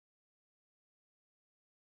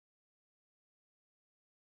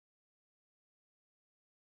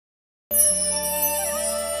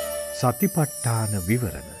සතිපට්ඨාන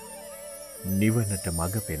විවරණ නිවනට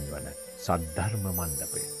මඟ පෙන්වන සද්ධර්ම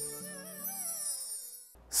මණ්ඩපය.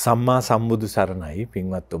 සම්මා සම්බුදු සරණයි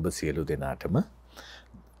පින්වත් ඔබ සියලු දෙනාටම.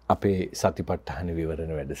 අපේ සතිපට්ඨාන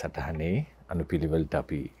විවරණ වැඩසටහනේ අනුපිළිවෙලට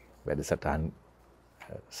අපි වැඩසටහන්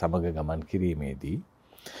සමග ගමන් කිරීමේදී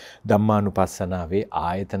ධම්මානුපස්සනාවේ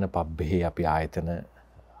ආයතන පබ්බෙහි අපි ආයතන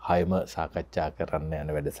 6ම සාකච්ඡා කරන්න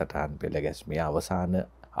යන වැඩසටහන් පෙළ ගැස්මේ අවසාන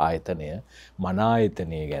ආයතනය මන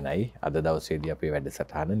ආයතනය ගැනයි අද දවසේදී අපේ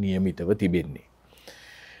වැඩසටහන નિયમિતව තිබෙන්නේ.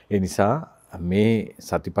 ඒ නිසා මේ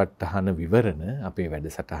සතිපට්ඨාන විවරණ අපේ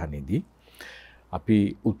වැඩසටහනේදී අපි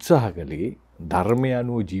උත්සාහ කළේ ධර්මය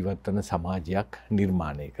අනුව ජීවත් වන සමාජයක්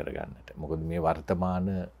නිර්මාණය කරගන්නට. මොකද මේ වර්තමාන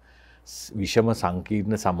විෂම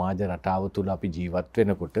සංකීර්ණ සමාජ රටාව තුළ අපි ජීවත්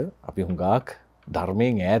වෙනකොට අපි හුඟක්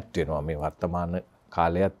ධර්මයෙන් ඈත් වෙනවා. මේ වර්තමාන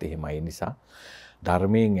කාලයත් එහෙමයි. නිසා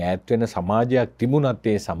ධර්මයෙන් ඈත් වෙන සමාජයක් තිබුණත්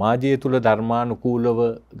ඒ සමාජය තුළ ධර්මානුකූලව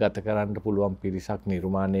ගත කරන්න පුළුවන් පිරිසක්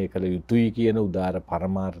නිර්මාණය කළ යුතුයි කියන උදාර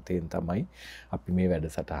පරමාර්ථයෙන් තමයි අපි මේ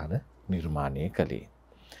වැඩසටහන නිර්මාණය කළේ.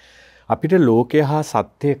 අපිට ලෝකය හා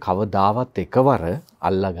සත්‍යය කවදාවත් එකවර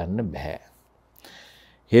අල්ලා ගන්න බෑ.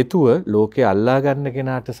 හේතුව ලෝකේ අල්ලා ගන්න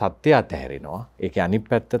කෙනාට සත්‍ය අතහැරෙනවා. ඒකේ අනිත්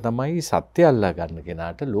පැත්ත තමයි සත්‍ය අල්ලා ගන්න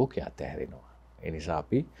කෙනාට ලෝකය අතහැරෙනවා. ඒ නිසා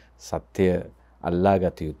අපි සත්‍ය අල්ලා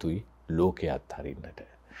ගත යුතුයි ලෝකයට හරින්නට.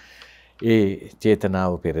 ඒ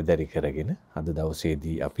චේතනාව පෙරදරි කරගෙන අද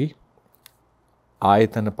දවසේදී අපි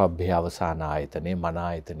ආයතන පබ්බේ අවසාන ආයතනයේ මන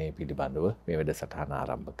ආයතනයේ පිළිබඳව මේ වැඩසටහන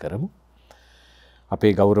ආරම්භ කරමු.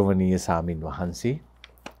 අපේ ගෞරවනීය සාමින් වහන්සේ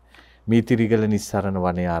මීතිරිගල නිස්සරණ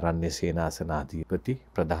වනයේ ආරණ්‍ය සේනාසනාධිපති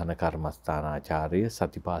ප්‍රධාන කර්මස්ථානාචාර්ය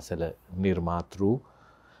සතිපාසල නිර්මාතෘ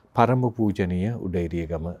පරම පූජනීය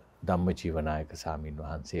උඩේරියගම ධම්මජීවනායක සාමින්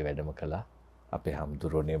වහන්සේ වැඩම කළා. අපේ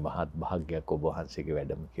හම්දුරෝනේ මහත් භාග්‍යයක් ඔබ වහන්සේගේ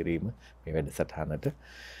වැඩම කිරීම මේ වැඩසටහනට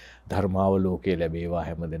ධර්මාවලෝකයේ ලැබේවා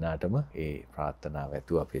හැම දිනාටම ඒ ප්‍රාර්ථනාව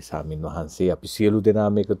ඇතුව අපේ සාමින් වහන්සේ අපි සියලු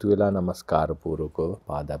දෙනාම එකතු වෙලා নমස්කාර පූර්වකව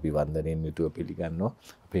පාදාභිවන්දනයෙන් යුතුව පිළිගන්නවා.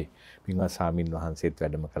 අපේ පින්වත් සාමින් වහන්සේත්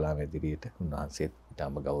වැඩම කළා මෙදිරියට. උන්වහන්සේත්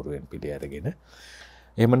ඊටම ගෞරවයෙන් පිළි අරගෙන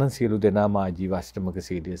එහෙමනම් සියලු දෙනාම ආජීවාෂ්ටමක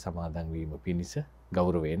සීලය සමාදන් වීම පිණිස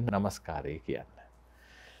ගෞරවයෙන් নমස්කාරය කියන්න.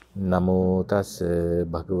 නමෝ තස්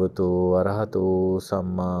භගවතු අරහතෝ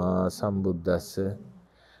සම්මා සම්බුද්දස්ස.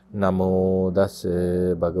 නමෝ තස්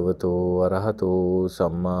භගවතු අරහතෝ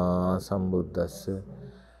සම්මා සම්බුද්දස්ස.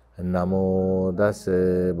 නමෝ තස්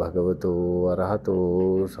භගවතු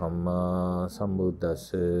අරහතෝ සම්මා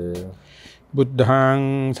සම්බුද්දස්ස.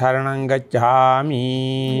 බුද්ධං සරණං ගච්ඡාමි.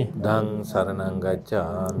 ධං සරණං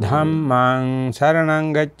ගච්ඡාමි. ධම්මං සරණං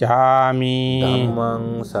ගච්ඡාමි. ධම්මං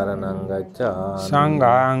සරණං ගච්ඡාමි.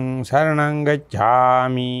 සංඝං සරණං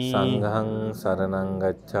ගච්ඡාමි. සංඝං සරණං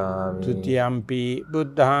ගච්ඡාමි. ဒ ුතියම්පි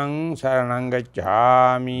බුද්ධං සරණං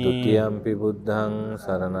ගච්ඡාමි. ဒ ුතියම්පි බුද්ධං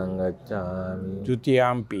සරණං ගච්ඡාමි.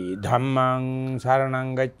 ဒ ුතියම්පි ධම්මං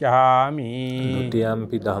සරණං ගච්ඡාමි.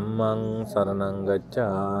 ဒ ුතියම්පි ධම්මං සරණං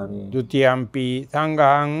ගච්ඡාමි. ဒ ුතියම්පි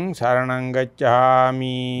සංඝං සරණං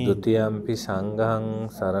ගච්ඡාමි. ဒ ුතියම්පි සංඝං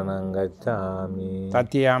සරණං ගච්ඡාමි.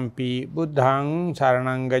 තතියම්පි බුද්ධං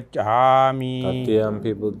සරණං ගච්ඡාමි.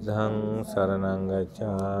 තතියම්පි බුද්ධං සරණං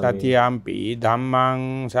ගච්ඡාමි. තතියම්පි ධම්මං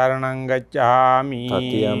සරණං ගච්ඡාමි.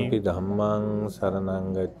 තතියම්පි ධම්මං සරණං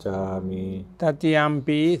ගච්ඡාමි.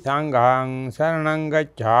 තතියම්පි සංඝං සරණං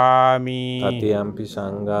ගච්ඡාමි. තතියම්පි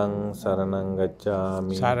සංඝං සරණං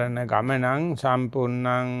ගච්ඡාමි. සරණ ගමනං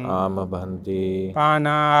සම්පූර්ණං ආමභන්තේ.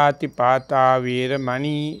 පානාති පාතා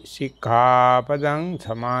වේරමණී සික්ඛාපදං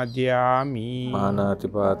සමාදියාමි.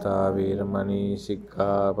 පානාතිපාතා වේරමණී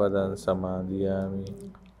සික්ඛාපදං සමාදියාමි.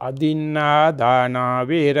 අදින්නා දානා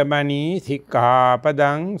වේරමණී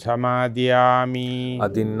සික්ඛාපදං සමාදියාමි.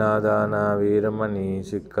 අදින්නා දානා වේරමණී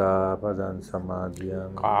සික්ඛාපදං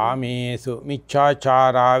සමාදියාමි. කාමේසු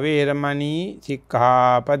මිච්ඡාචාරා වේරමණී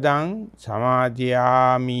සික්ඛාපදං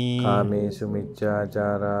සමාදියාමි. කාමේසු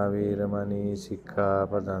මිච්ඡාචාරා වේරමණී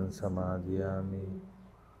සික්ඛාපදං සමාදියාමි.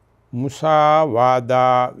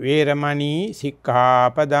 මුසාවාදා වේරමණී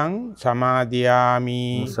සික්ඛාපදං සමාදියාමි.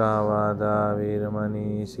 මුසාවාදා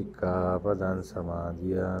වේරමණී සික්ඛාපදං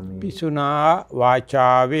සමාදියාමි. පිසුනා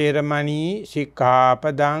වාචා වේරමණී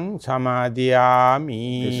සික්ඛාපදං සමාදියාමි.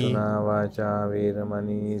 පිසුනා වාචා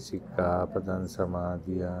වේරමණී සික්ඛාපදං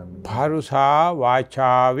සමාදියාමි. පරුසා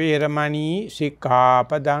වාචා වේරමණී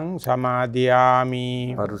සික්ඛාපදං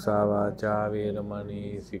සමාදියාමි. පරුසා වාචා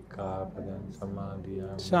වේරමණී සික්ඛාපදං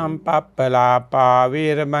සමාදියාමි. පප්පලාපා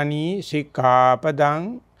වේරමණී සික්ඛාපදං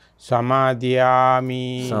සමාදියාමි.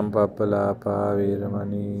 සම්පප්පලාපා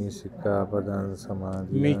වේරමණී සික්ඛාපදං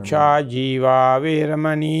සමාදියාමි. මිච්ඡා ජීවා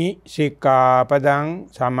වේරමණී සික්ඛාපදං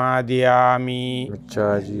සමාදියාමි.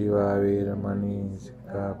 මිච්ඡා ජීවා වේරමණී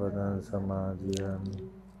සික්ඛාපදං සමාදියාමි.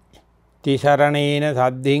 තිසරණේන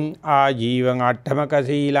සද්ධින් ආජීවං අට්ඨමක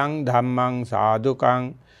සීලං ධම්මං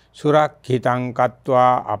සාදුකං සුරක්ෂිතං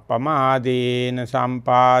කତ୍වා අපමාදේන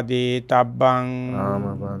සම්පාදේ තබ්බං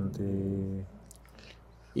ආමබන්ති.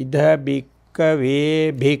 ඉද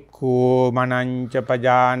භික්ඛවේ භික්ඛු මනංච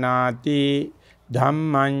පජානාති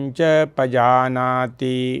ධම්මංච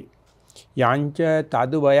පජානාති යංච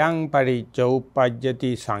තදුවයං පරිච්ඡ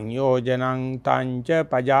උප්පජ්ජති සංයෝජනං තංච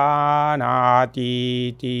පජානාති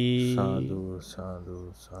තී. සාදු සාදු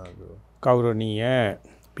සාදු. ගෞරවනීය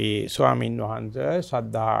පී ස්වාමින් වහන්සේ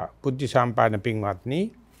සද්ධා බුද්ධ සම්පන්න පින්වත්නි,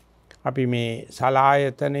 අපි මේ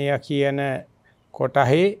සලායතනය කියන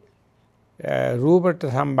කොටහේ රූපට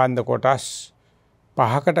සම්බන්ධ කොටස්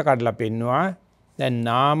 5කට කඩලා පෙන්නවා. දැන්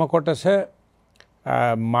නාම කොටස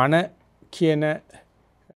මන කියන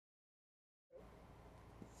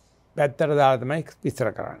පැත්තට දාලා තමයි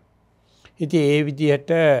විස්තර කරන්නේ. ඉතින් ඒ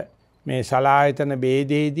විදිහට මේ සලායතන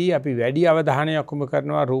ભેදයේදී අපි වැඩි අවධානයක් යොමු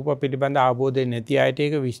කරනවා රූප පිළිබඳ අවබෝධය නැති අයට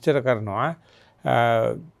ඒක විස්තර කරනවා.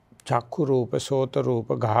 චක්කු රූප, සෝත රූප,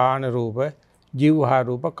 ගාහන රූප, જીවහා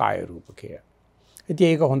රූප, කාය රූප කියලා. ඉතින්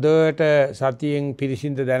ඒක හොඳට සතියෙන්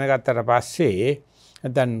පිරිසිඳ දැනගත්තට පස්සේ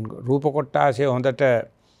නැත්නම් රූප කොටාසේ හොඳට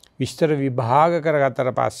විස්තර විභාග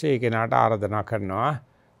කරගත්තට පස්සේ ඒ කෙනාට ආරාධනා කරනවා.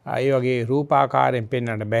 ඒ වගේ රූපාකාරයෙන්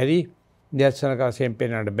පෙන්වන්න බැරි, දර්ශනක වශයෙන්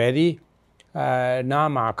පෙන්වන්න බැරි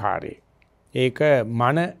නාමාකාරය. ඒක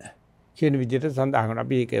මන කියන විදිහට සඳහන් කරනවා.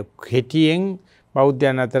 අපි ඒක කෙටියෙන්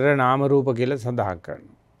බෞද්ධයන් අතර නාම රූප කියලා සඳහන්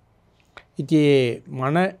කරනවා. ඉතින්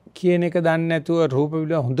මන කියන එක දන්නේ නැතුව රූප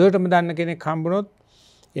විල හොඳටම දන්න කෙනෙක් හම්බුනොත්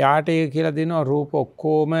යාට ඒක කියලා දෙනවා රූප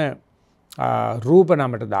ඔක්කොම රූප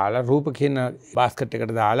නමට දාලා රූප කියන බාස්කට්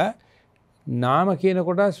එකට දාලා නාම කියන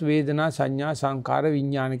කොටස් වේදනා සංඥා සංකාර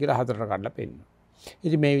විඥාන කියලා හතරට කඩලා පෙන්නනවා.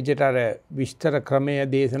 ඉතින් මේ විදිහට අර විස්තර ක්‍රමය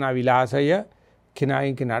දේශනා විලාසය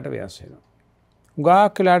කිනායින් කිනාට වෙනස් වෙනවා.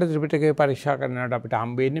 උගාක් වෙලාට ත්‍රිපිටකය පරීක්ෂා කරනකොට අපිට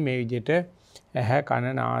හම්බ වෙන්නේ මේ විදිහට ඇහැ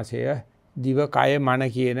කන නාසය දිව කය මන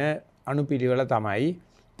කියන අනුපිළිවෙල තමයි.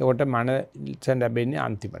 එතකොට මනස ලැබෙන්නේ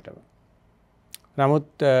අන්තිමටම.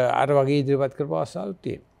 නමුත් අර වගේ ඉදිරිපත් කරපු අවස්ථාවක්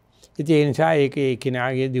තියෙනවා. ඉතින් ඒ නිසා ඒකේ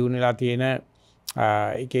කිනාගේ දිනුනලා තියෙන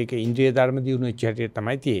එක ඉන්ද්‍රිය ධර්ම දිනු වෙච්ච හැටි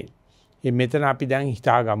තමයි තියෙන්නේ. මෙතන අපි දැන්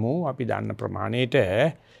හිතාගමු අපි දන්න ප්‍රමාණයට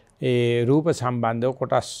ඒ රූප සම්බන්ධව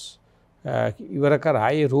කොටස් ඉවර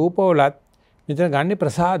කරා. ඒ රූපවලත් මෙතන ගන්න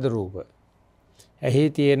ප්‍රසාද රූප. එහි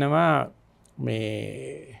තියෙනවා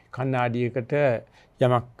මේ කණ්ණාඩියකට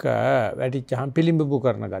යමක් වැටිච්චහම පිළිඹු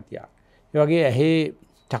කරන ගතිය. ඒ වගේ එහි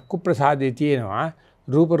චක්කු ප්‍රසාදේ තියෙනවා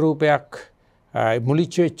රූපයක්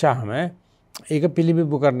මුලිච්ච වෙච්චාම ඒක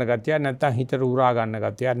පිළිඹු කරන ගතිය, නැත්නම් හිතට උරා ගන්න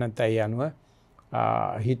ගතිය, නැත්නම් ඒ අනුව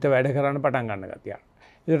හිත වැඩ කරන්න පටන් ගන්න ගතිය.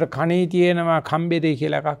 ඒකට කනේ තියෙනවා කම්බරේ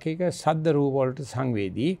කියලා එකක්. ඒක ශබ්ද රූප වලට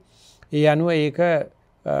සංවේදී. ඒ අනුව ඒක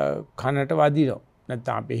කනට වදිනවා.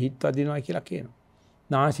 නැත්නම් අපේ හිත වදිනවා කියලා කියනවා.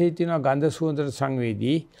 නාසයේ තියෙනවා ගන්ධ සුවඳට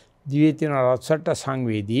සංවේදී, දිවේ තියෙනවා රසට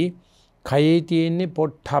සංවේදී, කයේ තියෙන්නේ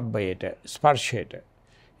පොට්ටබ්බයට ස්පර්ශයට.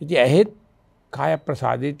 ඉතින් ඇහෙත් කාය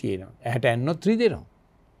ප්‍රසාදේ තියෙනවා. ඇහැට ඇන්නොත් රිදෙනවා.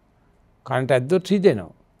 කනට ඇද්දොත්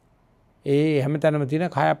රිදෙනවා. ඒ හැමතැනම තියෙන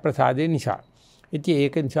කාය ප්‍රසාදේ නිසා. ඉතින්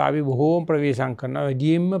ඒක නිසා අපි බොහෝම ප්‍රවේශම් කරනවා.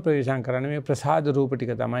 වැඩියෙන්ම ප්‍රවේශම් කරන්නේ මේ ප්‍රසාද රූප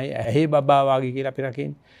ටික තමයි. ඇහි බබා වාගේ කියලා අපි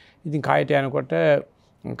රකින්නේ. ඉතින් කයට යනකොට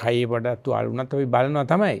කයේ පොඩක් තුවාල වුණත් අපි බලනවා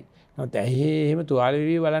තමයි. නමුත් ඇහි එහෙම තුවාල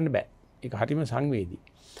වෙවි බලන්න බෑ. ඒක හරිම සංවේදී.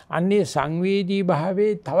 අන්නේ සංවේදී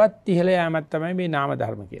භාවයේ තවත් ඉහළ යෑමක් තමයි මේ නාම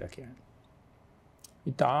ධර්ම කියලා කියන්නේ.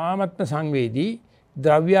 ඊ타මත්ම සංවේදී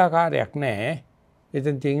ද්‍රව්‍යාකාරයක් නැහැ.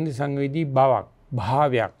 එතෙන් තියෙන්නේ සංවේදී බවක්,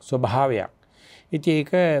 භාවයක්, ස්වභාවයක්. ඉතින්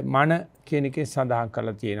ඒක මන කියන එකේ සඳහන්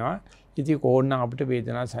කරලා තියෙනවා. ඉතින් ඕනනම් අපිට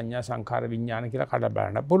වේදනා සංඥා සංඛාර විඥාන කියලා කඩ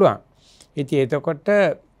බලන්න පුළුවන්. ඉතින් එතකොට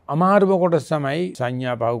අමාරුම කොටස තමයි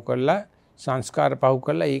සංඥා පහු කරලා සංස්කාර පහු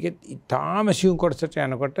කරලා ඒකෙත් ඊටාම සියුම් කොටසට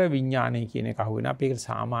යනකොට විඥානය කියන එක අහු වෙනවා. අපි ඒකට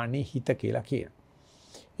සාමාන්‍ය හිත කියලා කියනවා.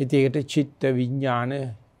 ඉතින් ඒකට චිත්ත විඥාන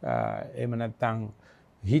එහෙම නැත්නම්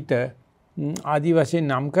හිත ආදි වශයෙන්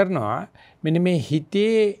නම් කරනවා. මෙන්න මේ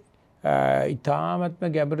හිතේ ඊ타ත්ම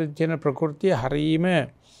ගැඹුරු තියෙන ප්‍රകൃතිය හරීම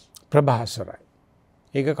ප්‍රභාසරයි.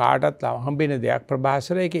 ඒක කාටවත් හම්බෙන දෙයක්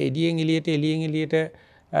ප්‍රභාසරයි. ඒක එළියෙන් එළියට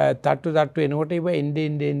තට්ටු එනකොට ඒක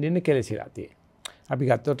එන්නේ කෙලසිලා තියෙනවා. අපි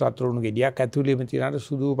ගත්තොත් රතුරුණු ගෙඩියක් ඇතුළේම තියෙන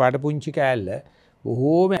සුදු පාට පුංචි කෑල්ල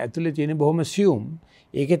බොහෝම ඇතුළේ තියෙන බොහොම සියුම්.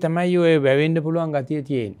 ඒකේ තමයි ඔය වැවෙන්න පුළුවන් ගතිය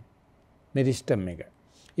තියෙන්නේ. මෙරිස්ටම් එක.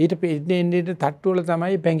 ඊට එන්නේ තට්ටු වල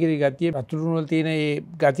තමයි පැංගිරි ගතිය රතුරුණු වල තියෙන ඒ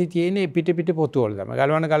ගති තියෙන්නේ පිට පොතු වල තමයි.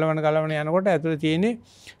 ගලවන යනකොට ඇතුළේ තියෙන්නේ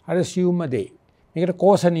අර සියුම්ම දේ. මේකට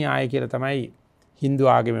කෝෂ න්‍යාය කියලා තමයි හින්දු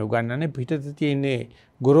ආගමේ උගන්වන්නේ. පිටත තියෙන්නේ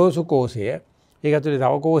ගොරෝසු කෝෂය, ඒක ඇතුලේ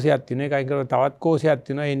තව කෝෂයක් තියෙනවා. ඒක අයින් කරලා තවත් කෝෂයක්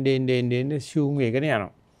තියෙනවා. එන්නේ ෂූම් වේගන යනවා.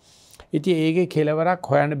 ඉතින් ඒකේ කෙලවරක්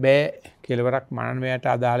හොයන්න බෑ. කෙලවරක් මානවයාට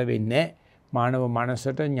අදාළ වෙන්නේ නැහැ. මානව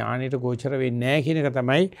මනසට ඥානෙට ගෝචර වෙන්නේ නැහැ කියන එක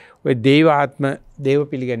තමයි ඔය දේව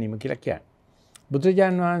පිළිගැනීම කියලා කියන්නේ.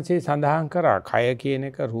 බුදුරජාන් වහන්සේ සඳහන් කරා කය කියන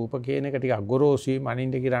එක රූප කියන එක ටිකක් ගොරෝසුයි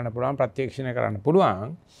මනින්ද කියන්න පුළුවන් ප්‍රත්‍යක්ෂණය කරන්න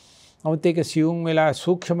පුළුවන්. නමුත් ඒක සියුම් වෙලා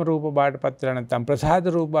සූක්ෂම රූප බාටපත් වෙලා නැත්නම්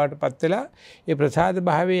ප්‍රසාද රූප බාටපත් වෙලා ඒ ප්‍රසාද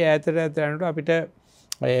භාවයේ ඈතට යනකොට අපිට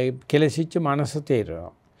කෙලසිච්ච මනස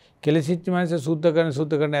තේරෙනවා. කෙලසිච්ච මනස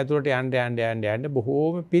සුද්ධ කරන ඇතුළට යන්න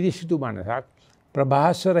බොහෝම පිරිසිදු මනසක්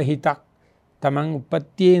ප්‍රභාස්වර හිතක් තමන්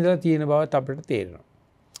උපත්තියේ ඉඳලා තියෙන බව අපිට තේරෙනවා.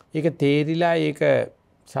 ඒක තේරිලා ඒක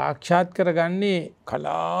සාක්ෂාත් කරගන්නේ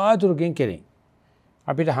කලාතුරකින් කෙනෙක්.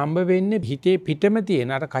 අපිට හම්බ වෙන්නේ හිතේ පිටම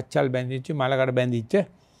තියෙන අර කච්චල් බැඳිච්ච මලකට බැඳිච්ච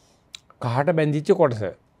කහට බැඳිච්ච කොටස.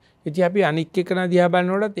 ඉතින් අපි අනික් එකන දිහා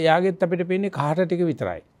බලනකොටත් එයාගෙත් අපිට පේන්නේ කහට ටික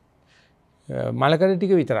විතරයි. මලකට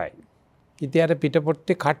ටික විතරයි. ඉතින් අර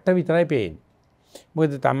පිටපොත්තේ කට්ට විතරයි පේන්නේ.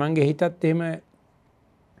 මොකද තමන්ගේ හිතත් එහෙම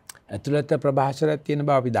ඇතුළත ප්‍රභාෂරයක් තියෙන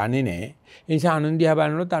බව අපි දන්නේ නැහැ. ඒ නිසා අනුන් දිහා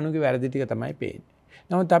බලනකොට අනුගේ වැරදි ටික තමයි පේන්නේ.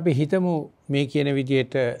 නමුත් අපි හිතමු මේ කියන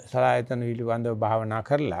විදිහට සලායතන පිළිබඳව භාවනා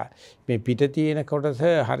කරලා මේ පිට තියෙන කොටස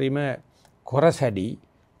හරිම කොරසැඩි,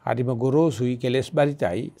 හරිම ගොරෝසුයි, කෙලෙස්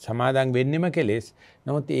බරිතයි, සමාදන් වෙන්නෙම කෙලෙස්.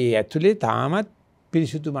 නමුත් ඒ ඇතුලේ තාමත්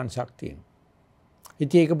පිරිසුදු මනසක් තියෙනවා.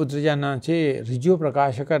 ඉතින් ඒක බුදුරජාණන් වහන්සේ ඍජුව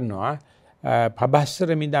ප්‍රකාශ කරනවා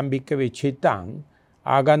පබස්සර මිදම් බික්ක වෙච්චිතං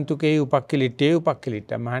ආගන්තුකේ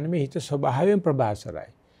උපක්ඛලිට්ඨ මහන්නේ මේ හිත ස්වභාවයෙන් ප්‍රභාසරයි.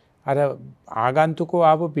 අර ආගන්තුකෝ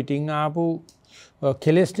ආපු පිටින් ආපු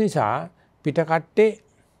කෙලස් නිසා පිට කට්ටේ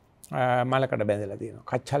මලකට බැඳලා තියෙනවා.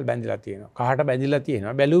 කච්චල් බැඳලා තියෙනවා. කහට බැඳලා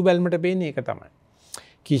තියෙනවා. බැලූ බැල්මට පේන්නේ ඒක තමයි.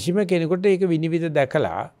 කිසිම කෙනෙකුට ඒක විනිවිද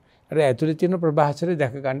දැකලා අර ඇතුලේ තියෙන ප්‍රභාසරය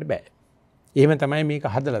දැක ගන්න බෑ. එහෙම තමයි මේක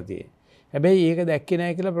හදලා තියෙන්නේ. හැබැයි ඒක දැක්කේ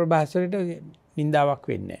නැහැ කියලා ප්‍රභාසරයට නින්දාවක්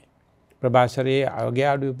වෙන්නේ නැහැ. ප්‍රභාසරයේ අගය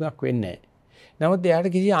අඩුවක් වෙන්නේ නැහැ. නමුත් එයාට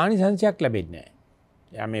කිසි ආනිසංශයක් ලැබෙන්නේ නැහැ.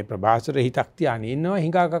 එයා මේ ප්‍රභාසර හිතක් තියාගෙන ඉන්නවා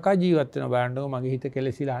හිඟා කකා ජීවත් වෙනවා බලන්නකො මගේ හිත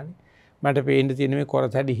කෙලසිලානේ. මට පේන්න තියෙන මේ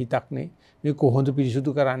කොරසැඩි හිතක් නේ. මේ කොහොමද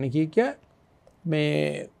පිරිසුදු කරන්න කිය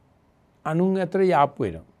මේ අනුන් අතර යාප්පු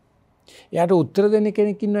වෙනවා. එයාට උත්තර දෙන්න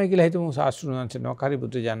කෙනෙක් ඉන්නවා කියලා හිතමු ශාස්ත්‍රඥ වංශනවා කාරි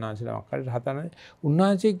බුදුජානක වංශනවා කාරි හතන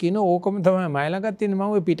උන්වහන්සේ කියන ඕකම තමයි මයි ළඟත් තියෙන මම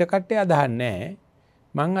ওই පිට කට්ටේ අදහන්නේ නැහැ.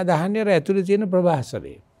 මං අදහන්නේ අර ඇතුලේ තියෙන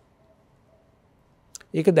ප්‍රභාසරේ.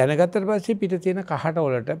 ඒක දැනගත්තට පස්සේ පිට තියෙන කහට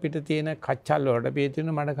වලට පිට තියෙන කච්චල් වලට පිට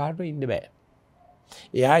තියෙන මඩ කහට ඉන්න බෑ.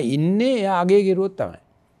 එයා ඉන්නේ එයා අගේ ගිරුවොත් තමයි.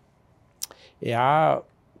 එයා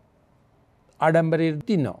ආඩම්බරයට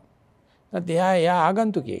ඉන්නවා. නැත්නම් එයා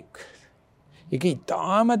ආගන්තුකෙක්. ඒක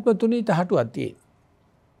ඉතාමත්ම තුනී තහටුවක් තියෙන.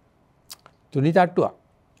 තුනී තට්ටුවක්.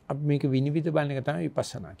 අපි මේක විනිවිද බලන එක තමයි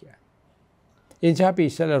විපස්සනා කියන්නේ. ඒ නිසා අපි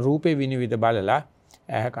ඉස්සෙල්ලා රූපේ විනිවිද බලලා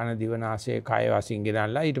ඇහ කන දිව නාසය කය වශයෙන්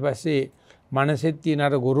ගෙනල්ලා ඊට පස්සේ මනසෙත් තියෙන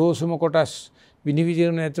අර ගොරෝසුම කොටස්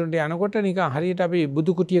විනිවිදින ඇතුළට යනකොට නිකන් හරියට අපි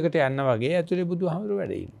බුදු කුටියකට යනවා වගේ ඇතුලේ බුදුහාමුදුරුවෝ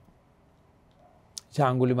වැඩ ඉන්නවා.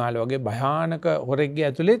 චාංගුලිමාල වගේ භයානක හොරෙක්ගේ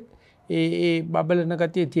ඇතුලෙත් ඒ බබලන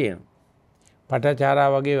ගතිය තියෙනවා. පටාචාරා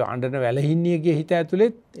වගේ අඬන වැලහින්නියගේ හිත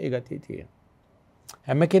ඇතුලෙත් ඒ ගතිය තියෙනවා.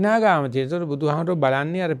 හැම කෙනා ගාම තියෙන බුදුහාමුදුරුවෝ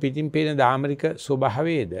බලන්නේ අර පිටින් පේන දාමරික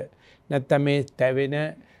ස්වභාවයේද නැත්නම් මේ තැවෙන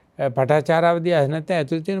පටාචාරාවදී නැත්නම්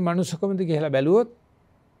ඇතුලේ තියෙන මනුස්සකමද කියලා බැලුවොත්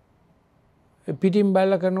පිටින්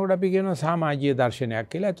බලලා කරනකොට අපි කියනවා සමාජීය දර්ශනයක්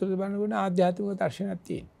කියලා. ඇතුළත බලනකොට ආධ්‍යාත්මික දර්ශනයක්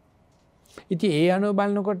තියෙනවා. ඉතින් ඒ අනුව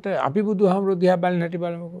බලනකොට අපි බුදුහාමුදුරුවෝ දිහා බලන හැටි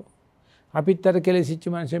බලමුකෝ. අපිත් අර කෙලෙසිච්ච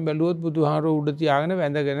මනුස්සයෙන් බැලුවොත් බුදුහාමුදුරුවෝ උඩ තියාගෙන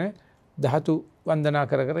වැඳගෙන ධාතු වන්දනා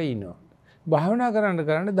කර කර ඉන්නවා. භාවනා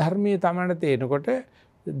කරන්න ධර්මයේ තමන්ට තේනකොට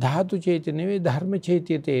ධාතු චේතන නෙවෙයි ධර්ම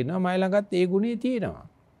චේතිය තේනවා. මයි ළඟත් ඒ ගුණේ තියෙනවා.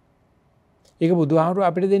 ඒක බුදුහාමුදුරුවෝ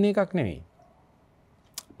අපිට දෙන එකක් නෙවෙයි.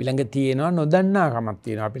 අපි ළඟ තියෙනවා නොදන්නාකමක්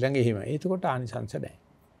තියෙනවා අපි ළඟ එහෙම. ඒකකොට ආනිසංස නැහැ.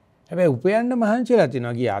 හැබැයි උපයන්න මහන්සියලා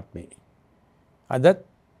තියෙනවා ගිය ආත්මේ. අදත්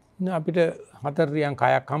අපිට හතරියන්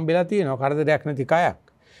කයක් හම්බෙලා තියෙනවා කරදරයක් නැති කයක්.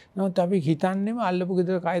 නමුත් අපි හිතන්නේම අල්ලපු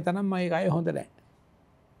ගෙදර කය තරම් මගේ කය හොඳ නැහැ.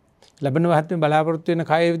 ලබන වහත්මේ බලාපොරොත්තු වෙන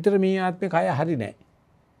කය විතර මේ ආත්මේ කය හරි නැහැ.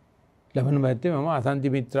 ලබන වහත්මේ මම අසන්ති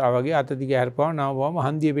මිත්‍රා වගේ අත දිග හැරපුවා නවවම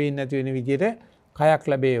හන්දිය වෙන්නේ නැති වෙන විදිහට කයක්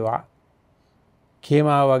ලැබේවා.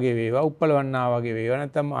 කේමා වගේ වේවා උප්පලවන්නා වගේ වේවා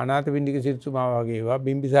නැත්නම් අනාථපිණ්ඩික සිරිතුමා වගේ වේවා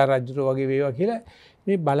බිම්බිසාර රජුට වගේ වේවා කියලා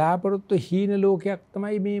මේ බලාපොරොත්තු හීන ලෝකයක්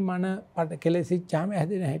තමයි මේ මන කෙලෙසිච්චාම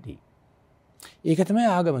හැදෙන හැටි. ඒක තමයි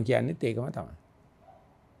ආගම කියන්නේත් ඒකම තමයි.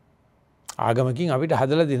 ආගමකින් අපිට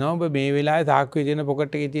හදලා දෙනවා ඔබ මේ වෙලාවේ තාක්කුවේ තියෙන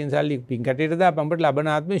පොකට් එකේ තියෙන සල්ලි පින් කැටේට දාපන් අපිට ලබන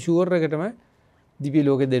ආත්මේ ෂුවර් එකටම දිවි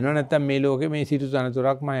ලෝකේ දෙනවා නැත්නම් මේ ලෝකේ මේ සිරිතු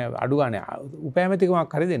තනතුරක් මම අඩු ගන්න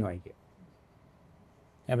උපෑමතිකමක් හරි දෙනවයි කිය.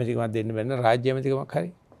 ඇමතිකමක් දෙන්න බැන්න රාජ්‍ය ඇමතිකමක් හරි.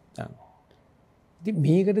 ඉතින්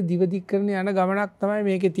මේකට දිව දික් කරන යන ගමනක් තමයි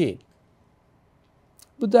මේකේ තියෙන්නේ.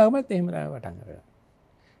 බුදුආගමත් එහෙම තමයි වටන් කරගන්නේ.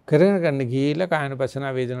 කරගෙන ගන්න ගිහිල්ලා කායනුපස්සන,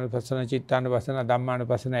 වේදනානුපස්සන, චිත්තානුපස්සන,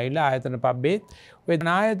 ධම්මානුපස්සන ඇවිල්ලා ආයතන පබ්බේ ඔය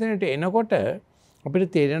ආයතනට එනකොට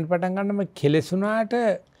අපිට තේරෙන පටන් ගන්නවා කෙලෙසුනාට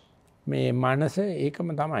මේ මනස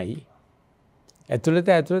ඒකම තමයි.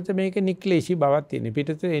 ඇතුළත මේක නික්ලේශී බවක් තියෙන.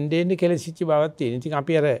 පිටත එන්නේ කෙලෙසිච්ච බවක් තියෙන. ඉතින්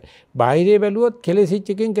අපි අර බාහිරේ බැලුවොත් කෙලෙසිච්ච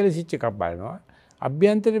එකෙන් කෙලෙසිච්ච එකක් බලනවා.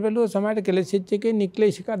 අභ්‍යන්තරේ බැලුවොත් සමහරට කෙලෙසිච්ච එකෙන්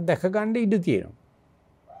නික්ලේශිකක් දැක ගන්න ඉඩ තියෙනවා.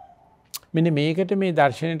 මෙන්න මේකට මේ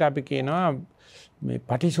දර්ශනයට අපි කියනවා මේ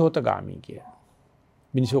පටිසෝතගාමී කියලා.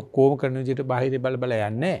 මිනිස්සු කොහොම කරන විදිහට බාහිරේ බල බල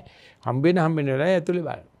යන්නේ හම්බ වෙන වෙලාව ඇතුලේ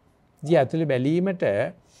බලන. ඉතින් ඇතුලේ බැලීමට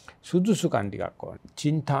සුදුසුකම් ටිකක් ඕන.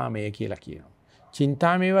 චින්තාමය කියලා කියනවා.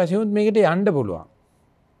 චින්තාමය වශයෙන් මේකට යන්න පුළුවන්.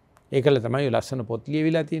 ඒකල තමයි ලස්සන පොත්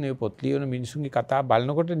ලියවිලා තියෙන. ඔය පොත් ලියන මිනිසුන්ගේ කතා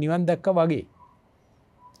බලනකොට නිවන් දැක්කා වගේ.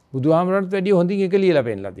 බුදුහාමරට වැඩිය හොඳින් එක ලියලා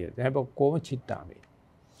පෙන්නලා තියෙනවා. හැබැයි කොහොම චින්තාමය.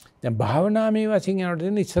 දැන් භාවනාමය වශයෙන් යනකොට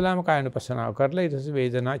දෙන ඉස්ලාම කායනුපස්සනාව කරලා ඊට පස්සේ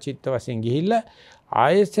වේදනා චිත්ත වශයෙන් ගිහිල්ලා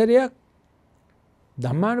ආයසරයක්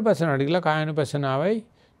ධම්මානුපස්සනාවට ගිහිල්ලා කායනුපස්සනාවයි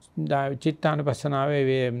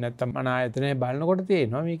චිත්තානුපස්සනාවේ නැත්තම් අනායතනේ බලනකොට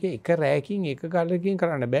තේරෙනවා මේක එක රැයකින් එක කාලයකින්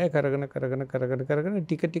කරන්න බෑ. කරගෙන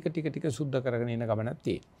ටික සුද්ධ කරගෙන යන ගමනක්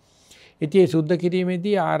තියෙනවා. ඉතින් මේ සුද්ධ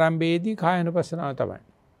කිරීමේදී ආරම්භයේදී කායනුපස්සනාව තමයි.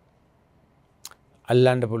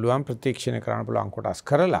 අල්ලන්න පුළුවන් ප්‍රතික්ෂේප කරන්න පුළුවන් කොටස්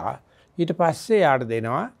කරලා ඊට පස්සේ යාට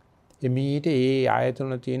දෙනවා එමීට ඒ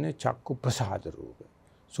ආයතන තියෙන චක්කු ප්‍රසාද රූප,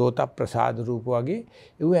 සෝත ප්‍රසාද රූප වගේ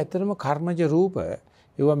ඒව ඇත්තටම කර්මජ රූප.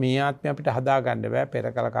 ඒවා මේ ආත්මය අපිට හදා ගන්න බෑ. පෙර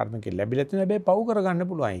කල කර්මකින් ලැබිලා තියෙන හැබැයි පව් කර ගන්න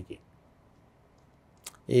පුළුවන් එකේ.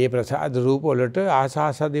 ඒ ප්‍රසාද රූප වලට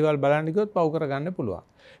ආසාස දේවල් බලන්න කිව්වොත් පව් කර ගන්න පුළුවන්.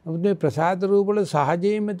 නමුත් මේ ප්‍රසාද රූප වල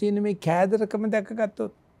සහජයෙන්ම තියෙන මේ කෑදරකම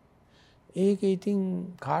දැකගත්තොත් ඒක ඉතින්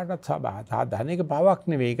කාටවත් සාධාරණ එක පවක්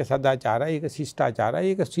නෙවෙයි. ඒක සදාචාරයි, ඒක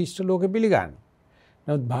ශිෂ්ටාචාරයි, ඒක ශිෂ්ට ලෝකෙ පිළිගන්න.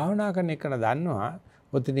 නමුත් භාවනා කරන එකන දන්නවා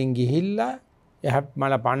ඔතනින් ගිහිල්ලා එහා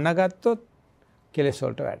මල පන්න ගත්තොත් කෙලෙස්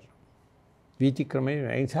වලට වැටෙනවා.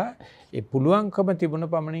 වීතික්‍රමයේ නිසා ඒ පුළුවන්කම තිබුණ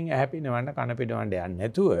පමණින් ඇහැ පිනවන්න කන පිනවන්න යන්නේ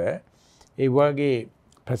නැතුව ඒ වගේ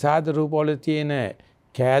ප්‍රසාද රූප වල තියෙන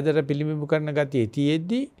කෑදර පිළිඹු කරන ගතිය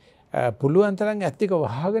තියෙද්දි පුළුවන් තරම් ඇත්ත එක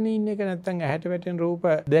වහගෙන ඉන්න එක නැත්නම් ඇහැට වැටෙන රූප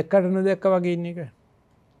දැක්කට නොදැක්ක වගේ ඉන්න එක.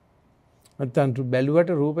 නැත්නම්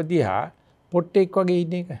බැලුවට රූප දිහා පොට්ටෙක් වගේ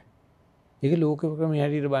ඉන්න එක. ඒක ලෝක ක්‍රමයේ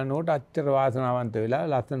හැටියට බලනකොට අච්චර වාසනාවන්ත වෙලා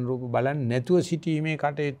ලස්සන රූප බලන්නේ නැතුව සිටීමේ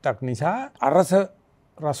කටයුත්තක් නිසා අරස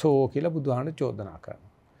රසෝ කියලා බුදුහාමුදුරුවෝ චෝදනා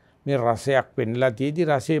කරනවා. මේ රසයක් වෙන්නලා තියෙදි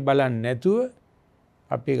රසේ බලන්නේ නැතුව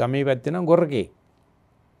අපි ගමේ පැත්තේ නම් ගොරකේ.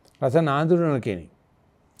 රස නාඳුනන කෙනෙක්.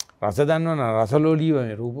 රස දන්නවනම් රසලෝලීව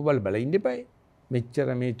මේ රූප බල ඉන්න එපායි. මෙච්චර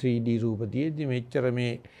මේ 3D රූප තියෙද්දි මෙච්චර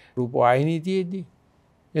මේ රූප වාහිනී තියෙද්දි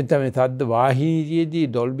එතන මේ තද්ද වාහිනී තියෙද්දි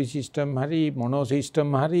ඩොල්බි සිස්ටම් හරි මොනෝ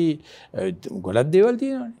සිස්ටම් හරි ගොඩක් දේවල්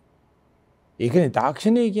තියෙනවානේ. ඒකනේ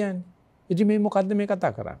තාක්ෂණය කියන්නේ. ඉතින් මේ මොකද්ද මේ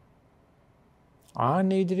කතා කරන්නේ?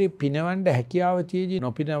 ආන්නේ ඉදිරියේ පිනවන්න හැකියාව තියෙදි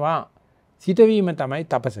නොපිනවා සිටවීම තමයි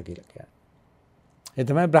තපස කියලා කියන්නේ. ඒ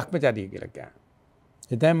තමයි බ්‍රහ්මචර්යය කියලා කියන්නේ.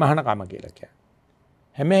 ඒ තමයි මහානකම කියලා කියන්නේ.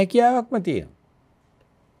 හැම හැකියාවක්ම තියෙනවා.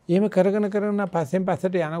 එහෙම කරගෙන පස්සෙන්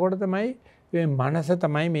පස්සට යනකොට තමයි මේ මනස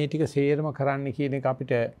තමයි මේ ටික සේරම කරන්න කියන එක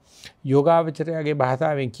අපිට යෝගාවචරයාගේ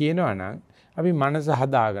භාෂාවෙන් කියනවා නම් අපි මනස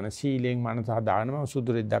හදාගෙන සීලෙන් මනස හදාගෙන මම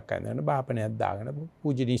සුදුරිද්දක් අඳගෙන බාපණයක් දාගෙන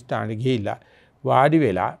පූජනීය ස්ථානෙ ගිහිල්ලා වාඩි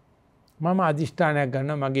වෙලා මම අදිෂ්ඨානයක්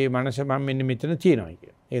ගන්නවා මගේ මනස මම මෙන්න මෙතන තියෙනවා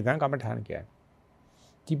කියලා. ඒක තමයි කමඨහන කියන්නේ.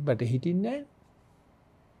 තිබ්බට හිටින්නේ නැහැ.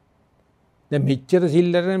 දැන් මෙච්චර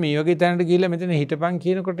සිල්ලරන මේ වගේ තැනකට ගිහිල්ලා මෙතන හිටපන්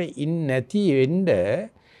කියනකොට ඉන්නේ නැති වෙන්න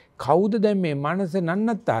කවුද දැන් මේ මනස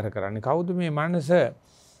නන්නත්තර කරන්නේ? කවුද මේ මනස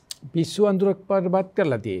පිස්සු අඳුරක් පාටපත්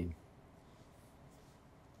කරලා තියෙන්නේ?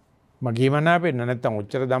 මගේ මනාපෙන්න නැත්තම්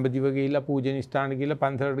උච්චර දඹදිව ගිහිල්ලා පූජනීය ස්ථාන ගිහිල්ලා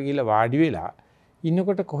පන්සලට ගිහිල්ලා වාඩි වෙලා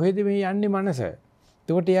ඉන්නකොට කොහෙද මේ යන්නේ මනස?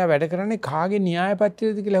 එතකොට එයා වැඩ කරන්නේ කාගේ න්‍යාය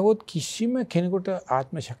පත්‍රයද කියලා හොත් කිසිම කෙනෙකුට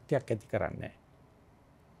ආත්ම ශක්තියක් ඇති කරන්නේ නැහැ.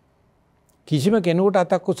 කිසිම කෙනෙකුට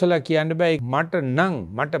අතක් කුසල කියන්න බෑ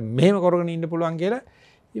මට මෙහෙම කරගෙන ඉන්න පුළුවන් කියලා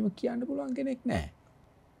එහෙම කියන්න පුළුවන් කෙනෙක් නැහැ.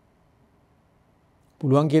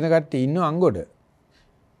 පුළුවන් කියන කට්ටිය ඉන්න අංගොඩ.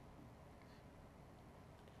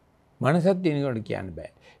 මනසත් දිනකට කියන්න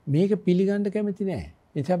බෑ. මේක පිළිගන්න කැමති නැහැ.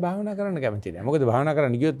 ඒ නිසා භාවනා කරන්න කැමති නැහැ. මොකද භාවනා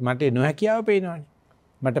කරන්න ගියොත් මට නොහැකියාව පේනවනේ.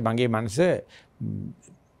 මට මගේ මනස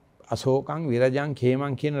අශෝකං විරජං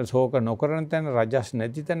khemං කියන ශෝක නොකරන තැන රජස්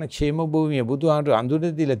නැති තැන ക്ഷേම භූමිය බුදුහාමුදුරු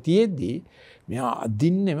අඳුරේ දීලා තියෙද්දි මෙයා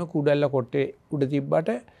අදින්නෙම කුඩල්ල කොටේ උඩ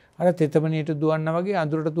තිබ්බට අර තෙතමනියට දුවන්නා වගේ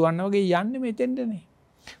අඳුරට දුවන්නා වගේ යන්නේ මෙතෙන්දනේ.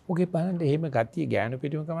 ඔගේ බලන්න එහෙම ගතිය ඥාන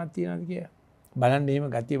පිටුමකමක් තියනවාද කියලා. බලන්න එහෙම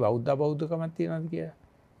ගතිය බෞද්ධකමක් තියනවාද කියලා.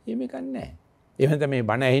 එහෙම එකක් නැහැ. එහෙම තමයි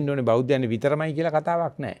බණ ඇහෙන්න ඕනේ බෞද්ධයන් විතරමයි කියලා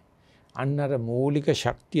කතාවක් නැහැ. අන්න අර මූලික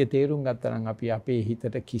ශක්තිය තේරුම් ගත්තා නම් අපි අපේ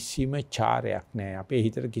හිතට කිසිම චාරයක් නැහැ. අපේ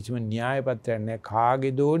හිතට කිසිම න්‍යාය පත්‍රයක් නැහැ.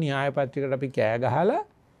 කාගේදෝ න්‍යාය පත්‍රයකට අපි කෑ ගහලා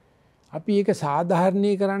අපි ඒක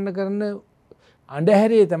සාධාරණීකරණ කරන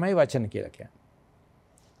අඳුරේ තමයි වචන කියලා කියන්නේ.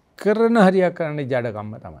 කරන හරියක් කරන්නේ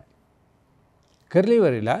ජඩකම්ම තමයි. කරලි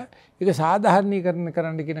ඉවරලා ඒක සාධාරණීකරණ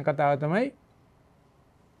කරන්න කියන කතාව තමයි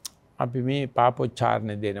අපි මේ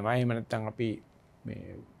පාපොච්චාරණ දෙනවා. එහෙම නැත්නම් අපි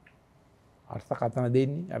මේ අර්ථකථන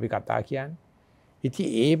දෙන්නේ, අපි කතා කියන්නේ. ඉතින්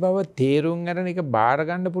ඒ බව තේරුම් ගන්න එක බාර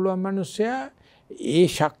ගන්න පුළුවන් මිනිස්සයා ඒ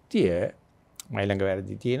ශක්තිය මයිලඟ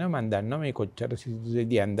වැරදි තියෙනවා. මම දන්නවා මේ කොච්චර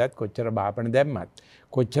සිසුසෙදි ඇඳත් කොච්චර බාපණ දැම්මත්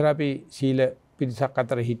කොච්චර අපි සීල පිරිසක්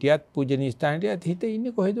අතර හිටියත් පූජනීය ස්ථානයේත් හිත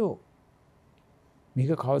ඉන්නේ කොහෙද?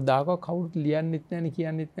 මේක කවදාකවත් කවුරුත් ලියන්නෙත් නැහැනේ,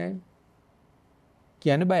 කියන්නෙත් නැහැ.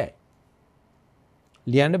 කියන්න බයයි.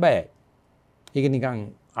 ලියන්න බයයි. ඒක නිකන්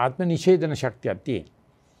ආත්ම නිෂේධන ශක්තියක් තියෙන.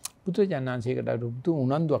 පුදුජානන්සේකට රුබ්දු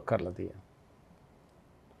උනන්දුවක් කරලා තියෙනවා.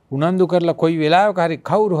 උනන්දු කරලා කොයි වෙලාවක හරි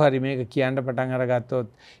කවුරු හරි මේක කියන්න පටන් අරගත්තොත්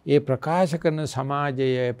ඒ ප්‍රකාශ කරන සමාජය,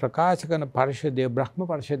 ප්‍රකාශ කරන පරිශදය බ්‍රහ්ම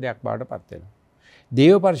පරිශදයක් බවට පත් වෙනවා.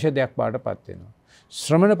 දේව පරිශදයක් බවට පත් වෙනවා.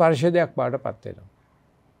 ශ්‍රමණ පරිශදයක් බවට පත් වෙනවා.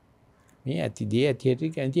 මේ ඇතිදී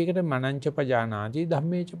ඇතිකට මනංච පජානාති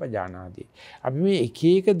ධම්මේච පජානාති. අපි මේ එක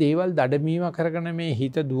එක දේවල් දඩමීම කරගෙන මේ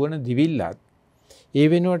හිත දුවන දිවිල්ලත් ඒ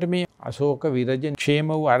වෙනුවට මේ අශෝක විරජ ക്ഷേම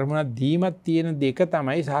වූ අරමුණක් දීමක් තියෙන දෙක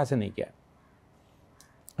තමයි ශාසනය කියන්නේ.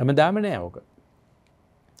 හැමදාම නෑ ඕක.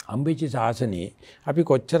 අම්බෙච්ච ශාසනයේ අපි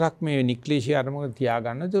කොච්චරක් මේ නික්ලේශී අරමුණ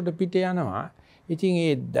තියාගන්නද උඩ පිට යනවා. ඉතින්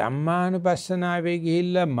ඒ ධම්මානුපස්සනාවේ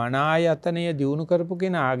ගිහිල්ලා මනායතනය දිනු කරපු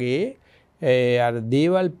කෙනාගේ අර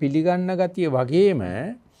දේවල් පිළිගන්න ගතිය වගේම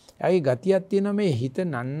ඇයි ගතියක් තියෙනවා මේ හිත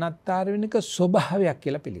නන්නත්තර වෙන එක ස්වභාවයක්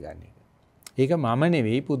කියලා පිළිගන්නේ. ඒක මම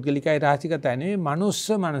නෙවෙයි, පුද්ගලිකයි රාශිගතයි නෙවෙයි, මනුස්ස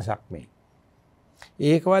මනසක් මේ.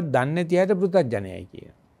 ඒකවත් දන්නේ නැති අයට පෘථග්ජනයයි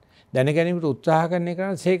කියන. දැනගැනීමට උත්සාහ කරන එක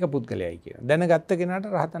සේක පුද්ගලයයි කියන. දැනගත්ත කෙනාට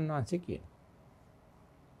රහතන් වහන්සේ කියන.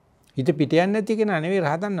 හිත පිට යන්නේ නැති කෙනා නෙවෙයි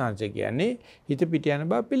රහතන් වහන්සේ කියන්නේ, හිත පිට යන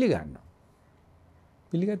බව පිළිගන්නවා.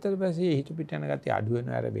 පිළිගත්තට පස්සේ හිත පිට යන ගතිය අඩු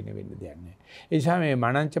වෙනවා, අර වෙන දෙයක් නැහැ. ඒ නිසා මේ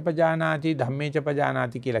මනංච පජානාති ධම්මේච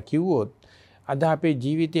පජානාති කියලා කිව්වොත් අද අපේ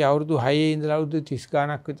ජීවිතයේ අවුරුදු 6 ඉඳලා අවුරුදු 30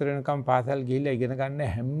 ගණක් විතර වෙනකම් පාසල් ගිහිල්ලා ඉගෙන ගන්න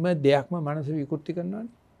හැම දෙයක්ම මනස විකෘති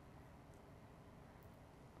කරනවානේ.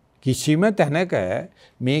 කිසිම තැනක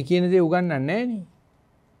මේ කියන දේ උගන්වන්නේ නැහැ නේ.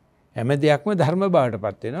 හැම දෙයක්ම ධර්ම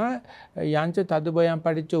බවටපත් වෙනවා. යංච තදුබයම්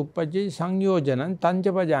පටිච්ච උප්පජ්ජේ සංයෝජනං තංච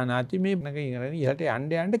පජානාති. මේ ඉහළට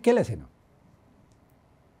යන්න යන්න කෙලසෙනවා.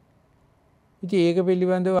 ඉතින් ඒක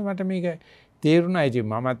පිළිබඳව මට මේක තේරුණා. ඉතින්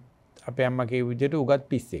මමත් අපේ අම්මා කියපු විදිහට උගත්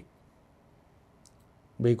පිස්සෙක්.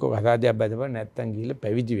 බේකෝ කතාදයක් බදව නැත්තම් ගිහලා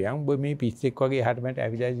පැවිදි වෙයන්. ඔබ මේ පිස්සෙක් වගේ එහාට මෙහාට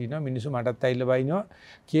ඇවිදලා ඉන්නවා, මිනිස්සු මටත් ඇවිල්ලා බයිනවා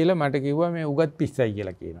කියලා මට කිව්වා මේ උගත් පිස්සයි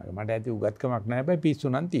කියලා කියනවා. මට ඇති උගත්කමක් නැහැ, බයි පිස්සු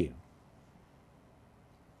නම් තියෙනවා.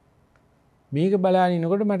 මේක බලන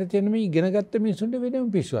ඉනකොට මට තේරෙනවා මේ ඉගෙනගත්ත මිනිස්සුන්ට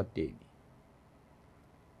වෙනම පිස්සුවක් තියෙනවා.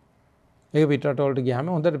 ඒක පිටරට වලට ගියාම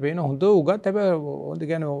හොඳට පේන හොඳ උගත්, හැබැයි හොඳ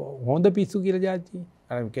කියන්නේ හොඳ පිස්සු කියලා જાති.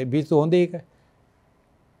 අර පිස්සු හොඳ ඒක.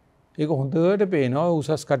 ඒක හොඳට පේනවා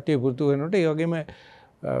උසස් කට්ටිය පුරුදු වෙනකොට. ඒ වගේම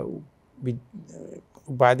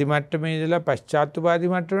උපාධි මට්ටමේ ඉඳලා පශ්චාත්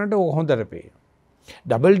උපාධි මට්ටමට හොඳට පේනවා.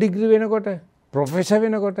 ඩබල් ඩිග්‍රී වෙනකොට, ප්‍රොෆෙසර්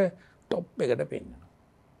වෙනකොට টොප් එකට පේනවා.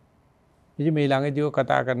 ඉතින් මේ ළඟදී ඔය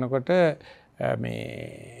කතා කරනකොට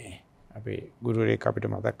මේ අපේ ගුරුවරයෙක් අපිට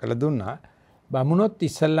මතක් කරලා දුන්නා බමුණොත්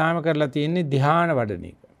ඉස්සල්ලාම කරලා තියෙන්නේ ධ්‍යාන වඩන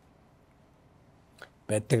එක.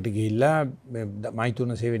 පැත්තකට ගිහිල්ලා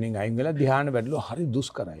මෛතුන සේවනයෙන් අයින් වෙලා ධ්‍යාන වැඩලුවා. හරි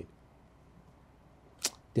දුෂ්කරයි.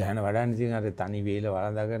 ධ්‍යාන වඩන්න ඉතින් අර තනි වේල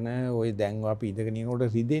වළඳගෙන ওই දැන් අපි ඉඳගෙන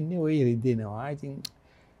ඉනකොට රිදෙන්නේ, ওই රිදෙනවා. ඉතින්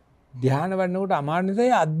ධ්‍යාන වඩනකොට අමාරු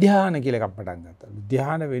නිසා අධ්‍යාන කියලා එකක් පටන් ගත්තා.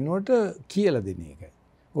 ධ්‍යාන වෙනුවට කියලා දෙන එක.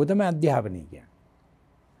 ඔය තමයි අධ්‍යාපනය කියන්නේ.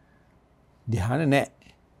 ධ්‍යාන නැහැ.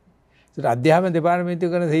 ඒත් අධ්‍යාපන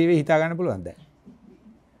දෙපාර්තමේන්තුව කරන සේවය හිතා ගන්න පුළුවන් දැන්.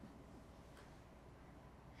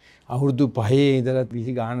 අවුරුදු 5 ඉඳලා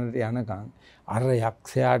 20 ගානකට යනකම් අර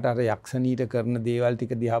යක්ෂයාට අර යක්ෂණීට කරන දේවල්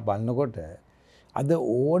ටික දිහා බලනකොට අද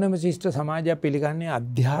ඕනම ශිෂ්ට සමාජයක් පිළිගන්නේ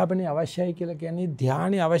අධ්‍යාපනය අවශ්‍යයි කියලා කියන්නේ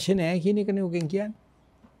ධ්‍යානෙ අවශ්‍ය නැහැ කියන එකනේ උගෙන් කියන්නේ.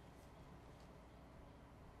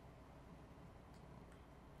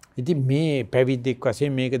 ඉතින් මේ පැවිද්දෙක්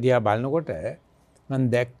වශයෙන් මේක දිහා බලනකොට මම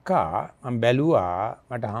දැක්කා, මම බැලුවා,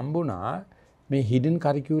 මට හම්බුණා මේ හිඩන්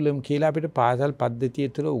කරිකියුලම් කියලා අපිට පාසල් පද්ධතිය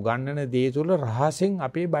තුළ උගන්වන දේ තුළ රහසෙන්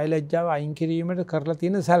අපේ බයලජ්ජාව අයින් කිරීමට කරලා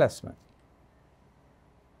තියෙන සැලැස්ම.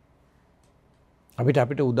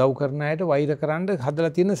 අපිට උදව් කරන අයට වෛර කරන්න හදලා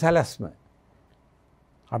තියෙන සැලැස්ම.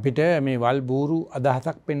 අපිට මේ වල් බూరు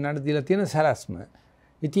අදහසක් පෙන්වන්න දීලා තියෙන සැලැස්ම.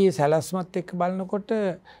 ඉතින් මේ සැලැස්මත් එක්ක බලනකොට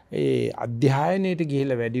ඒ අධ්‍යයනයට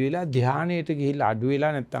ගිහිල්ලා වැඩි වෙලා ධානයට ගිහිල්ලා අඩු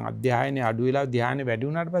වෙලා නැත්නම් අධ්‍යයනයේ අඩු වෙලා ධානය වැඩි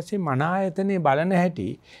වුණාට පස්සේ මන ආයතනේ බලන හැටි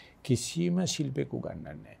කිසිම ශිල්පෙක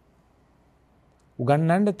උගන්වන්නේ නැහැ.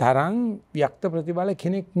 උගන්වන්න තරම් ව්‍යක්ත ප්‍රතිබල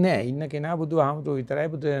කෙනෙක් නැහැ. ඉන්න කෙනා බුදුහාමුදුරුවෝ විතරයි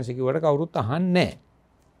බුදුරජාණන් කිව්වට කවුරුත් අහන්නේ නැහැ.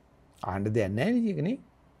 අහන්න දෙයක් නැහැ නේ ඒකනේ.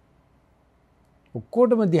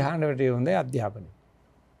 ඔක්කොටම ධානයට හොඳයි අධ්‍යාපනය.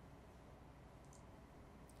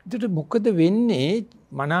 ඒකට මොකද වෙන්නේ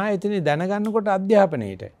මන ආයතනේ දැනගන්නකොට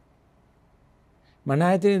අධ්‍යාපනයේට. මන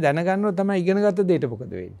ආයතනේ දැනගන්නව තමයි ඉගෙනගත්ත දෙයට මොකද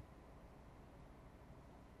වෙන්නේ?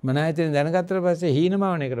 මන ආයතනේ දැනගත්තට පස්සේ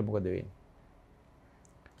හීනමාවණයකට මොකද වෙන්නේ?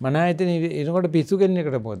 මන ආයතනේ එනකොට පිස්සු කෙලින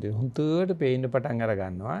එකට මොකද වෙන්නේ? හුදුවට පේන්න පටන් අර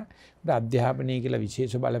ගන්නවා. ඒත් අධ්‍යාපනය කියලා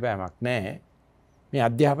විශේෂ බලපෑමක් නැහැ. මේ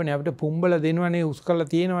අධ්‍යාපනය අපිට පුම්බල දෙනවනේ උස්කලා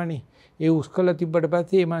තියෙනවනේ. ඒ උස්කලා තිබ්බට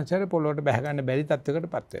පස්සේ මේ මනසට පොළොවට බැහැ ගන්න බැරි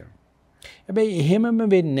තත්යකටපත් වෙනවා. හැබැයි එහෙමම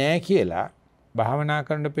වෙන්නේ නැහැ කියලා භාවනා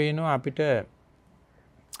කරන්න පේනවා අපිට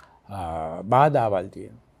බාධාවල්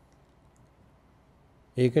තියෙනවා.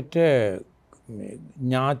 ඒකට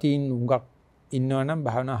ඥාතීන් උඟක් ඉන්නවනම්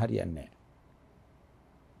භාවනා හරියන්නේ නැහැ.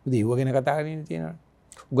 උදේ ඉව ගැන කතා කරගෙන තියෙනවා.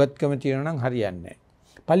 උගත්කම තියෙනවා නම් හරියන්නේ නැහැ.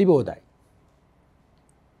 පලිබෝධයි.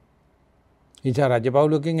 ඉතින්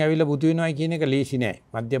රජපෞලකින් ඇවිල්ලා බුදු වෙනවයි කියන එක ලේසි නෑ.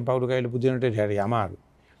 මධ්‍යම පෞලක ඇවිල්ලා බුදු වෙනට හරි අමාරු.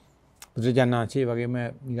 බුදුජානනාංශී වගේම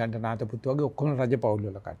නිගණ්ඨනාත පුත් වගේ ඔක්කොම රජපෞල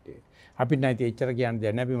වල කට්ටිය. අපිට නැති එච්චර කියන්න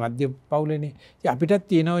දෙයක් නෑ. අපි මධ්‍යම පෞලනේ. ඉතින් අපිටත්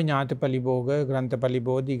තියෙනවා ඥාතපලිභෝග,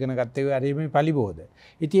 ග්‍රන්ථපලිභෝධ ඉගෙන ගත්තේ අර මේ පලිභෝධ.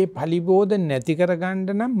 ඉතින් මේ පලිභෝධ නැති කරගන්න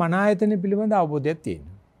නම් මන ආයතන පිළිබඳ අවබෝධයක්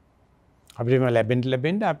තියෙනවා. අපිට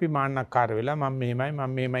ලැබෙන්න අපි මාන්නක්කාර වෙලා මම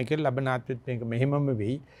මෙහෙමයි කියලා ලබනාත්මෙත් මේක මෙහෙමම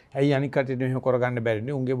වෙයි. ඇයි අනික් කටට මෙහෙම කරගන්න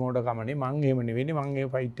බැරිනේ? උන්ගේ මොඩ කමනේ මං එහෙම නෙවෙයි. මං ඒ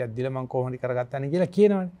ෆයිට් එකක් දීලා මං කොහොමද කරගත්තානේ කියලා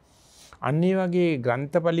කියනවනේ. අන්න ඒ වගේ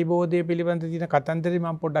ග්‍රන්ථපලිබෝධය පිළිබඳ තියෙන කතන්දරේ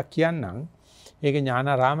මම පොඩ්ඩක් කියන්නම්. ඒක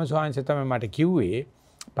ඥානාරාම ස්වාමීන් වහන්සේ තමයි මට කිව්වේ.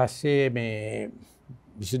 පස්සේ මේ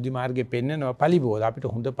විසුද්ධි මාර්ගයේ පෙන්නනවා පලිබෝධ. අපිට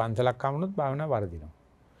හොඳ පන්සලක් හමුනොත් භාවනාව වර්ධිනවා.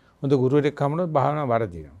 හොඳ ගුරුවරයෙක් හමුනොත් භාවනාව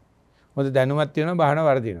වර්ධිනවා. හොඳ දැනුමක් තියෙනවා භාවනාව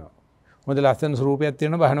වර්ධිනවා. හොඳ ලස්සන ස්වරූපයක්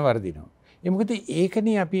තියෙනවා භාවනාව වර්ධිනවා. ඒ මොකද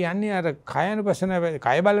ඒකනේ අපි යන්නේ අර කයනුපසන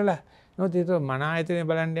කය බලලා. නමුත් ඒක මන ආයතනේ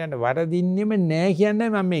බලන්න යන්න වර්ධින්නෙම නෑ කියන්නේ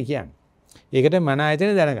මම මේ කියන්නේ. ඒකට මන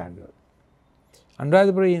ආයතනේ දැනගන්න ඕනේ.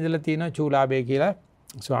 අනුරාධපුරයේ ඉඳලා තියෙන චූලාභය කියලා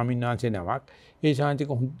ස්වාමීන් වහන්සේ නමක්. ඒ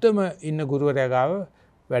ශාන්තික හුද්දම ඉන්න ගුරුවරයා ගාව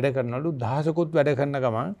වැඩ කරනලු දහසකුත් වැඩ කරන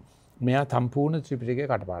ගමන් මෙයා සම්පූර්ණ ත්‍රිපිටකය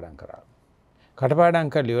කටපාඩම් කරා. කටපාඩම්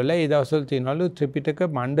කරලා ඒ දවස්වල තියෙනලු ත්‍රිපිටක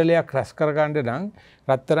මණ්ඩලයක් රැස් කරගන්න නම්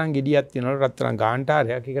රත්තරන් ගෙඩියක් තියෙනලු රත්තරන්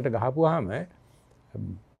ගාන්ටාරයක් එකට ගහපුවාම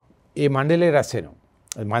ඒ මණ්ඩලේ රැස් වෙනවා.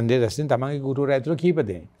 මණ්ඩලේ රැස් වෙන තමන්ගේ ගුරුවරයා ඇතුළු කීප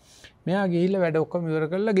දෙනෙක්. මෙයා ගිහිල්ලා වැඩ ඔක්කොම ඉවර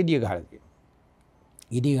කරලා ගෙඩිය ගහලා තියෙනවා.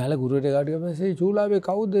 ගෙඩිය ගහලා ගුරුවරයා ගාවට ගියා පස්සේ චූලාවේ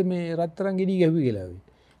කවුද මේ රත්තරන් ගෙඩිය ගැහුවේ කියලා වෙයි.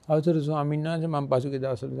 අවසර ස්වාමීන් වහන්සේ මම පසුගිය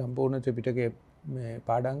දවස්වල සම්පූර්ණ ත්‍රිපිටකේ මේ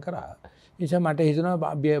පාඩම් කරා. ඒ නිසා මට හිතුණා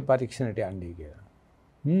අභ්‍ය පරීක්ෂණයට යන්නයි කියලා.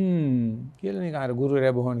 කියලා නිකන් අර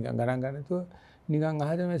ගුරුවරයා බොහොම නිකන් ගණන් ගන්න නැතුව නිකන්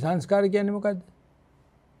අහද මේ සංස්කාර කියන්නේ මොකද්ද?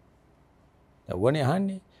 වුණේ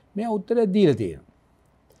අහන්නේ. මෙයා උත්තරයක් දීලා තියෙනවා.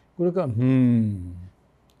 ගුරුක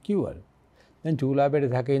කිව්වලු. දැන්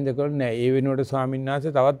චූලාබේට සැකෙන්ද කරන්නේ නෑ. ඒ වෙනුවට ස්වාමීන්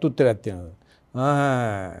වහන්සේ තවත් උත්තරයක් තියෙනවා.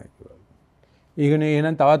 ඊගෙන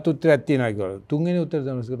එහෙනම් තවත් උත්තරයක් තියෙනවා කියලා. තුන්වෙනි උත්තර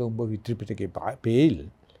තමයි උඹ ත්‍රිපිටකේ පේල්.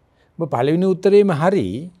 උඹ පළවෙනි උත්තරේම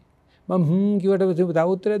හරි. මම කිව්වට පස්සේ තව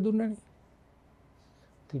උත්තරයක් දුන්නානේ.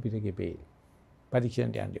 ත්‍රිපිටකේ පේල්.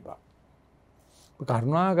 පරීක්ෂණයට යන්න එපා.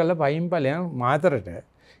 කරුණාකරලා පයින් ඵලයන් මාතරට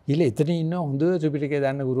ගිහලා එතන ඉන්න හොඳ ත්‍රිපිටකේ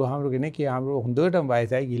දන්න ගුරුහාමුදුර කෙනෙක් ඒ හාමුදුර හොඳටම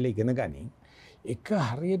වයසයි ගිහලා ඉගෙන ගනින්. එක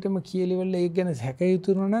හරියටම කියලෙවල ඒක ගැන සැක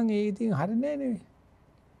යුතුනෝ නම් ඒ ඉතින් හරිනේ නෙවෙයි.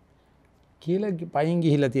 කියලා පයින්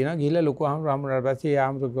ගිහිලා තියෙනවා. ගිහිලා ලොකු හාමුදුරුවෝ පස්සේ ඒ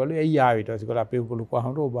හාමුදුරුවෝ කිව්වලු එයි ආවිත. ඒකල අපේ ලොකු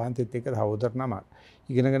හාමුදුරුවෝ ඔබ වහන්සේත් එක්ක සහෝදර නමක්.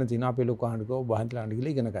 ඉගෙනගෙන තිනවා අපේ ලොකු හාමුදුරුවෝ ඔබ වහන්සේලාට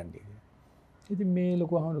ගිහලා ඉගෙන ගන්න කියලා. ඉතින් මේ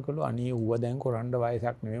ලොකු හාමුදුරුවෝ කිව්වලු අනේ ඌව දැන් කරන්න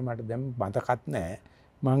වයසක් නෙවෙයි මට දැන් මතකත් නැහැ.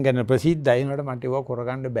 මං ගැන ප්‍රසිද්ධයි නේද මට ඒව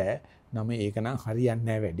කරගන්න බෑ. නම ඒක නම් හරියන්නේ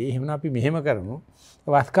නැහැ වැඩි. එහෙනම් අපි මෙහෙම කරමු.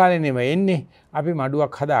 වස් කාලේ නෙමෙයි එන්නේ. අපි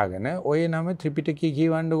මඩුවක් හදාගෙන ඔය නම ත්‍රිපිටකය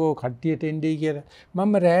කියවන්නකෝ කට්ටියට එන්නේ කියලා.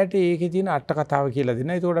 මම රැයට ඒකේ තියෙන අට කතාව කියලා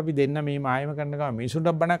දෙනවා. ඒකෝට අපි දෙන්න මේ මායම කරන ගම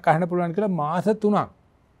මිනිසුන්ට බණක් අහන්න පුළුවන් කියලා මාස 3ක්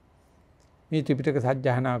මේ ත්‍රිපිටක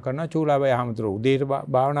සජ්ජායනා කරන චූලාබය හමුතුරු උදේට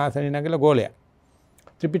භාවනාසනේ නැගලා ගෝලයා.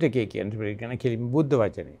 ත්‍රිපිටකය කියන්නේ ත්‍රිපිටක කියන කෙලින් බුද්ධ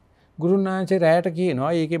වචනේ. ගුරුනාංශේ රැයට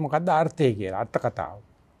කියනවා ඒකේ මොකද්ද අර්ථය කියලා අට කතාව.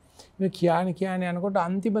 මේ කියන්නේ යනකොට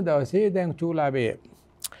අන්තිම දවසේ දැන් චූලාවේ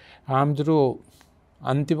හාමුදුරුවෝ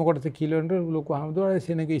අන්තිම කොටස කිලෝන්ට ලොකු හාමුදුරුවෝ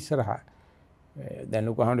සෙනග ඉස්සරහා දැන්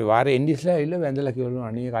ලොකු හාමුදුරුවෝ වාරේ එන්ඩිස්ලා ඉල්ල වැඳලා කිව්වලු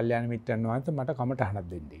අනේ කල්යාණ මිත්‍රයන් වහන්සේ මට කමටහනක්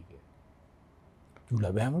දෙන්නයි කියලා.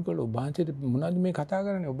 චූලාවේ හාමුදුරුවෝ කිව්වලු ඔබ වහන්සේට මොනවද මේ කතා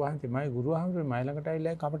කරන්නේ ඔබ වහන්සේ මගේ ගුරු හාමුදුරුවෝ මයි ළඟට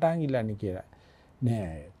ඇවිල්ලා කමටහන් ඉල්ලන්නේ කියලා.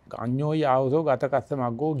 නෑ. අඤ්ඤෝ යාවසෝ ගත කස්ස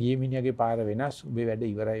මග්ගෝ ගිය මිනිහගේ පාර වෙනස් උඹේ වැඩ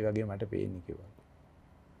ඉවරයි වගේ මට පේන්නේ කිව්වා.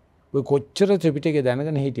 ඔය කොච්චර ත්‍රිපිටකය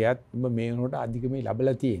දැනගෙන හිටියත් උඹ මේ වෙනකොට අධිගමේ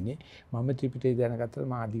ලැබලා තියෙන්නේ. මම ත්‍රිපිටකය දැනගත්තට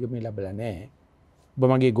මම අධිගමේ ලැබලා නෑ. ඔබ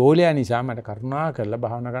මගේ ගෝලයා නිසා මට කරුණා කරලා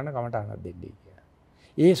භාවනා කරන්න කමටහනක් දෙන්නයි කියලා.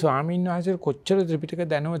 ඒ ස්වාමීන් වහන්සේ කොච්චර ත්‍රිපිටක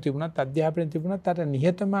දැනුම තිබුණත් අධ්‍යාපනය තිබුණත් අර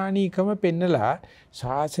නිහතමානීකම පෙන්නලා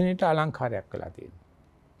ශාසනයට අලංකාරයක් කළා තියෙනවා.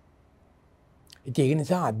 ඒක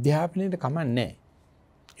නිසා අධ්‍යාපනයට කමක් නැහැ.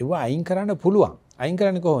 ඒව අයින් කරන්න පුළුවන්. අයින්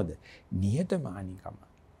කරන්නේ කොහොමද? නිහතමානීකම.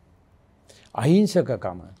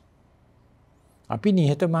 අහිංසකකම. අපි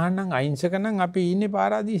නිහතමාන නම් අහිංසක නම් අපි ඉන්නේ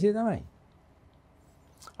පාරාදීසයේ තමයි.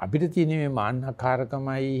 අපිට තියෙන මේ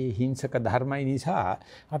මාන්නකාරකමයි හිංසක ධර්මයි නිසා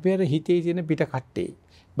අපි අර හිතේ තියෙන පිට කට්ටේ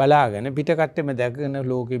බලාගෙන පිට කට්ටෙම දැකගෙන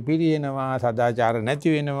ලෝකෙ පිරිනනවා සදාචාර නැති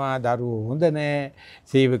වෙනවා දරුවෝ හොඳ නැහැ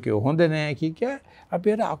සේවකයෝ හොඳ නැහැ කිය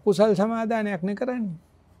අපි අර අකුසල් සමාදානයක් නේ කරන්නේ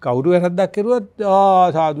කවුරු වැරද්දක් කරුවත්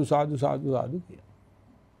සාදු සාදු සාදු සාදු කියන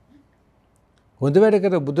හොඳ වැඩ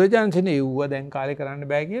කර බුදුජානසනේ යුව දැන් කාලේ කරන්න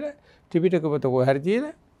බෑ කියලා ත්‍රිපිටක පොත කොහරි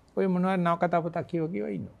තියලා ඔය මොනවද නව කතා පොතක් කියව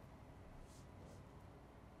ඉන්නවා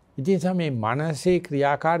ඉතින් මේ මනසේ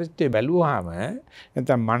ක්‍රියාකාරීත්වය බැලුවාම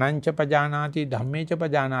නැත්නම් මනංච පජානාති ධම්මේච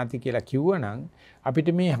පජානාති කියලා කිව්වනම් අපිට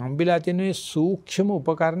මේ හම්බෙලා තියෙන මේ සූක්ෂම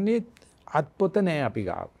උපකරණේ අත්පොත නැහැ අපි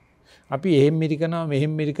ගාව. අපි එහෙම් මිරිකනවා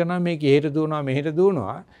මෙහෙම් මිරිකනවා මේක එහෙට දුවනවා මෙහෙට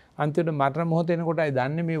දුවනවා අන්තිමට මරණ මොහොත එනකොටයි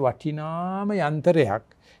දන්නේ මේ වටිනාම යන්ත්‍රයක්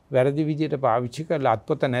වැරදි විදියට පාවිච්චි කරලා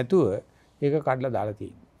අත්පොත නැතුව ඒක කඩලා දාලා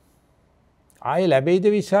තියෙනවා. ආයේ ලැබෙයිද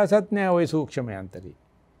විශ්වාසත් නැහැ ওই සූක්ෂම යන්ත්‍රේ.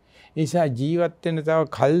 නිසා ජීවත් වෙන තව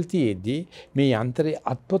කල් තියේදී මේ යන්ත්‍රයේ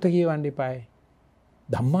අත්පොත කියවන්න එපායි.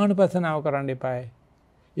 ධම්මානුපස්සනාව කරන්න එපායි.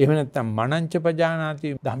 එහෙම නැත්නම් මනංච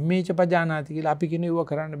පජානාති ධම්මේච පජානාති කියලා අපි කියන ඒවා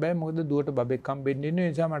කරන්න බෑ. මොකද දුවට බබෙක් හම්බෙන්න ඉන්න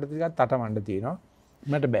නිසා මට ටිකක් තටමඬ තියෙනවා.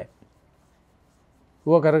 මට බෑ.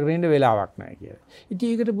 ඌව කරගෙන ඉන්න වෙලාවක් නැහැ කියලා. ඉතින්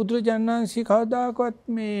ඒකට බුදුරජාණන් වහන්සේ කවදාකවත්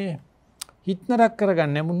මේ හිතනරක්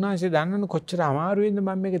කරගන්නේ මුන්නාංශය දන්නවනේ කොච්චර අමාරුවෙන්ද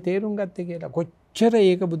මම මේක තේරුම් ගත්තේ කියලා. කොච්චර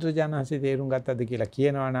ඒක බුදුරජාණන් වහන්සේ තේරුම් ගත්තද කියලා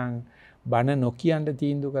කියනවා නම් බණ නොකියන්න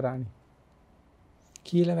තීන්දුව කරානේ.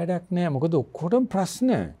 කියලා වැඩක් නැහැ. මොකද ඔක්කොටම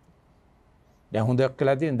ප්‍රශ්න. දැන් හොඳක්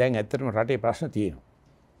කියලා තියෙන දැන් ඇත්තටම රටේ ප්‍රශ්න තියෙනවා.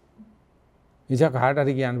 නිසා කාට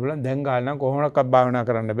හරි කියන්න බලන්න දැන් ගාල් නම් කොහොමඩක්වත් භාවනා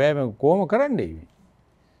කරන්න බෑ. මේ කොහොම කරන්නේ?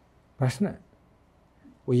 ප්‍රශ්න.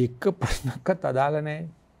 ඔය එක ප්‍රශ්නක්වත් අදාළ නැහැ.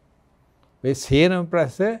 මේ සේරම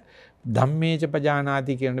ප්‍රශ්න ධම්මේච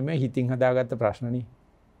පජානාති කියන මේ හිතින් හදාගත්ත ප්‍රශ්නනේ.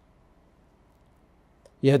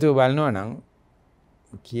 යහතුව බලනවා නම්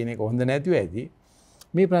කියන එක හොඳ නැතුව ඇති.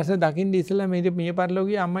 මේ ප්‍රශ්න දකින්න ඉස්සෙල්ලා මේ මිය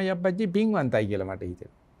පරලෝකයේ අම්මයි අප්පච්චි පින්වන්තයි කියලා මට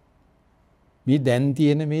හිතෙනවා. මේ දැන්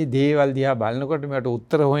තියෙන මේ දේවල් දිහා බලනකොට මට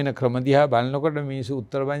උත්තර හොයන ක්‍රම දිහා බලනකොට මිනිස්සු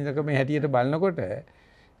උත්තර බඳින ක්‍රමයේ හැටියට බලනකොට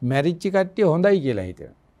මැරිච්ච කට්ටිය හොඳයි කියලා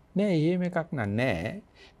හිතෙනවා. නෑ එහෙම එකක් නෑ.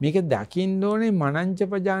 මේක දකින්න ඕනේ මනංච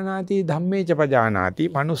පජානාති ධම්මේච පජානාති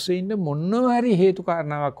මිනිස්සෙින්න මොනවා හරි හේතු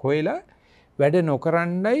කාරණාවක් හොයලා වැඩ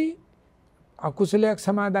නොකරන්නයි අකුසලයක්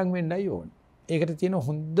සමාදන් වෙන්නයි ඕනේ. ඒකට තියෙන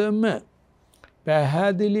හොඳම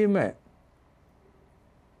පැහැදිලිම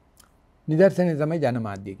නිදර්ශනය තමයි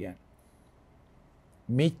ජනමාධ්‍ය කියන්නේ.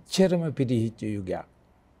 මෙච්චරම පිරිහිච්ච යුගයක්.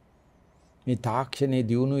 මේ තාක්ෂණයේ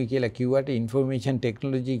දියුණුවයි කියලා කිව්වට ইনফরমේෂන්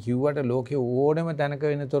ටෙක්නොලොජි කිව්වට ලෝකේ ඕනම තැනක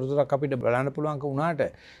වෙන තොරතුරක් අපිට බලන්න පුළුවන්ක වුණාට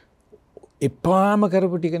එපාම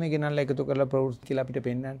කරපු ටිකනේ ගෙනල්ලා එකතු කරලා ප්‍රවෘත්ති කියලා අපිට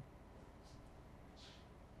පෙන්නන්නේ.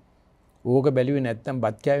 ඕක බැලුවේ නැත්තම්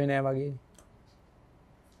බත් කෑවේ නෑ වගේ.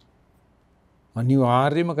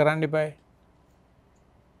 අනිවාර්යයෙන්ම කරන්න එපායි.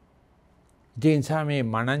 ජීන්සා මේ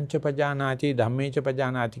මනංච පජානාති ධම්මේච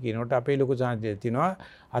පජානාති කියනකොට අපේ ලොකු සාධ්‍යය තියෙනවා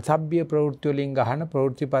අසභ්‍ය ප්‍රවෘත්ති වලින් ගහන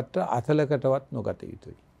ප්‍රවෘත්ති පත්‍ර අතලකටවත් නොගත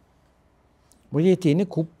යුතුයි. මොකද තියෙන්නේ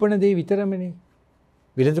කුප්පණ දේ විතරමනේ.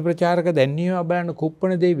 විලද ප්‍රචාරක දැන්නියව බලන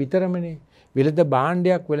කුප්පණ දේ විතරමනේ. විලද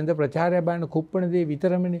භාණ්ඩයක් විලද ප්‍රචාරය බලන කුප්පණ දේ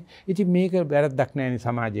විතරමනේ. ඉතින් මේක වැරද්දක් නෑනේ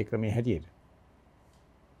සමාජයේ ක්‍රමයේ හැටියට.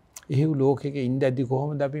 එහෙව් ලෝකෙක ඉඳද්දි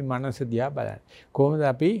කොහොමද අපි මනස දිහා බලන්නේ? කොහොමද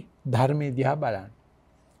අපි ධර්මයේ දිහා බලන්නේ?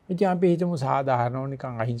 ඉතින් අපි හිතමු සාධාරණව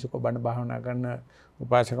නිකන් අහිංසක බණ භාවනා කරන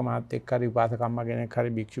උපාසක මහත් එක්ක හරි උපාසකම්ම කෙනෙක්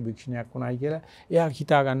හරි භික්ෂු භික්ෂුණියක් වුණායි කියලා. එයා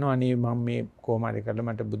හිතා ගන්නවා අනේ මම මේ කොහොම හරි කරලා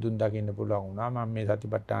මට බුදුන් දකින්න පුළුවන් වුණා. මම මේ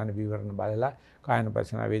සතිපට්ඨාන විවරණ බලලා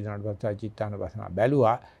කායනුපස්සනා වේදනානුපස්සනා චිත්තානුපස්සනා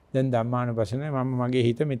බැලුවා. දැන් ධම්මානුපස්සනා මම මගේ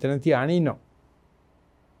හිත මෙතන තියාගෙන ඉන්නවා.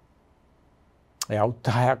 එයා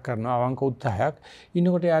උත්සාහයක් කරනවා අවංක උත්සාහයක්.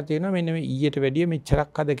 ඉන්නකොට එයා තේරෙනවා මෙන්න මේ ඊට වැඩිය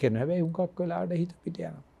මෙච්චරක් අද කරනවා. හැබැයි උඟක් වෙලාවට හිත පිට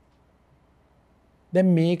යනවා. දැන්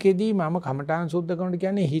මේකෙදී මම කමඨාන් සුද්ධ කරනකොට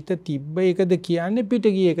කියන්නේ හිත තිබ්බ එකද කියන්නේ පිට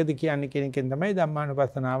ගිය එකද කියන්නේ කියන එකෙන් තමයි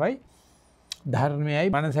ධම්මානුපස්සනාවයි ධර්මයයි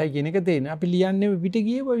මනසයි කියන එක තේරෙන්නේ. අපි ලියන්නේ පිට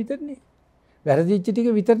ගියව විතරනේ. වැරදිච්ච ටික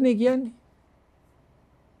විතරනේ කියන්නේ.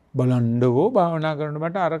 බලන්නකෝ භාවනා කරනකොට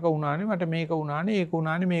මට අරක වුණානේ මට මේක වුණානේ ඒක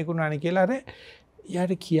වුණානේ මේක වුණානේ කියලා අර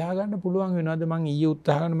යාට කියා ගන්න පුළුවන් වෙනවද මං ඊයේ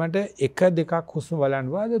උත්සාහ කරන මට 1 2ක් හුස්ම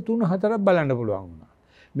බලන්න වාද 3 4ක් බලන්න පුළුවන් වුණා.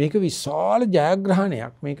 මේක විශාල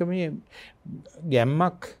ජයග්‍රහණයක්. මේක මේ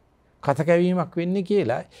ගැම්මක් කත කැවීමක් වෙන්නේ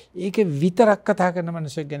කියලා ඒක විතරක් කතා කරන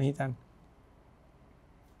මිනිස්සුක් ගැන හිතන්න.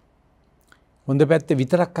 හොඳ පැත්ත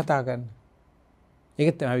විතරක් කතා කරන.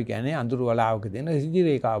 ඒක තමයි අපි කියන්නේ අඳුරු වලාවක දෙන ඍජු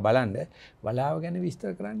රේඛාව බලන්න. වලාව ගැන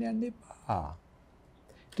විස්තර කරන්න යන්න එපා.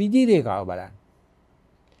 ඍජු රේඛාව බලන්න.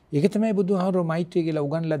 ඒක තමයි බුදුහාමුදුරුවෝ මෛත්‍රිය කියලා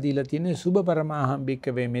උගන්ලා දීලා තියෙන්නේ සුභ පරමාහම්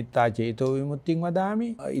භික්ඛවේ මෙත්තා චේතෝ විමුක්තිං වදාමි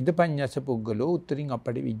ඉදපඤ්ඤස පුග්ගලෝ උත්තරින්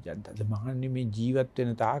අපටි විජ්ජන්ත. මහන්නේ මේ ජීවත්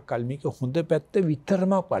වෙන තාක් කල් මේක හොඳ පැත්ත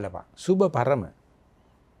විතරම බලපන්. සුභ පරම.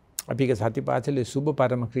 අපි ඒක සතිපාසලේ සුභ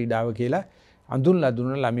පරම ක්‍රීඩාව කියලා අඳුන්ලා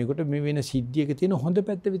දුන්න ළමයෙකුට මේ වෙන සිද්ධියක තියෙන හොඳ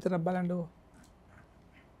පැත්ත විතරක් බලන්නකෝ.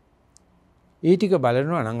 ඒ ටික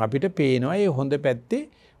බලනවා නම් අපිට පේනවා මේ හොඳ පැත්තේ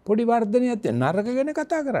පොඩි වර්ධනයක් නරක ගැන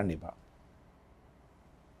කතා කරන්න එපා.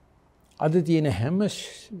 අද තියෙන හැම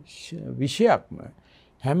විෂයක්ම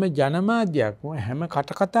හැම ජනමාධ්‍යයක්ම හැම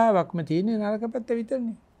කතාවක්ම තියෙන නරක පැත්ත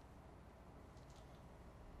විතරනේ.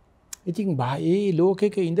 ඉතින් මේ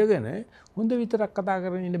ලෝකෙක ඉඳගෙන හොඳ විතරක් කතා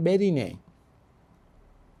කරගෙන ඉන්න බැරි නෑ.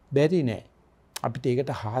 බැරි නෑ. අපිට ඒකට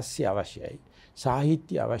හාස්‍ය අවශ්‍යයි.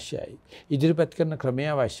 සාහිත්‍ය අවශ්‍යයි. ඉදිරිපත් කරන ක්‍රමය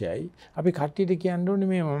අවශ්‍යයි. අපි කට්ටියට කියන්න ඕනේ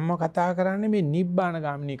මේ මම කතා කරන්නේ මේ නිබ්බාන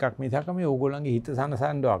ගාමිනී එකක් මිසක මේ ඕගොල්ලන්ගේ හිත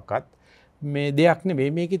සනසන්නවක්වත් මේ දෙයක්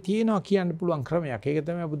නෙවෙයි. මේකේ තියෙනවා කියන්න පුළුවන් ක්‍රමයක්. ඒක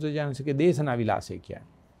තමයි බුදුජානකගේ දේශනා විලාසය කියන්නේ.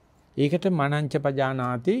 ඒකට මනංච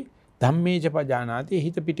පජානාති ධම්මේච පජානාති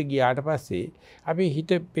හිත පිට ගියාට පස්සේ අපි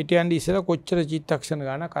හිත පිට යන්න ඉස්සෙල්ලා කොච්චර චිත්තක්ෂණ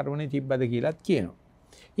ගන්න කර්මනේ තිබ්බද කියලාත් කියනවා.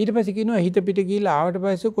 ඊට පස්සේ කියනවා හිත පිට ගිහලා ආවට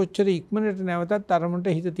පස්සේ කොච්චර ඉක්මනට නැවතත් අරමුණට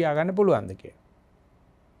හිත තියාගන්න පුළුවන්ද කියලා.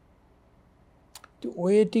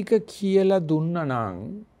 ඔය ටික කියලා දුන්නා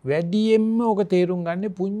නම් වැඩියෙන්ම ඔක තේරුම්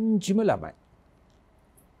ගන්න පුංචිම ළමයි.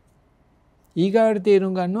 ඊගාට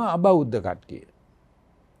තේරුම් ගන්නවා අබෞද්ධ කට්ටිය.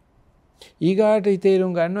 ඊගාට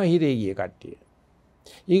තේරුම් ගන්නවා හිරේ ගිය කට්ටිය.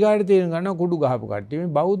 ඊගාට තේරුම් ගන්නවා කුඩු ගහපු කට්ටිය. මේ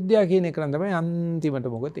බෞද්ධයා කියන එක නම් තමයි අන්තිමට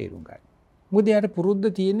මොකද තේරුම් ගන්න. මොකද යාට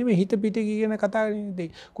පුරුද්ද තියෙන්නේ මේ හිත පිට කියන කතා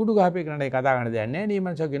කරන්නේ. කුඩු ගහපේ කරන එක කතා කරන්න දෙයක් නැහැ. මේ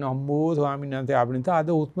මනුස්සයා කියනවා අම්බෝ ස්වාමීන් වහන්සේ අපිට අද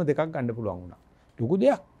උත්ම දෙකක් ගන්න පුළුවන් වුණා. ලොකු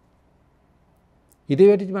දෙයක්. හිතේ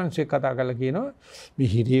වැටිච්ච මිනිස්සෙක් කතා කරලා කියනවා මේ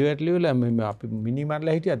හිතේ වැටලි වල අපි මිනි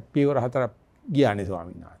මරලා හිටියත් පියවර 4ක් ගියානේ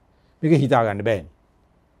ස්වාමීන් වහන්සේ. මේක හිතා ගන්න බෑනේ.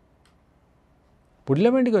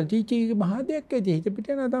 පුඩලමෙන්ටි කල් චීචී මහා දෙයක් ඇති හිත පිට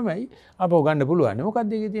යනවා තමයි අපව ගන්න පුළුවන්.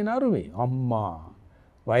 මොකක්ද ඒකේ තියෙන අරුමේ? අම්මා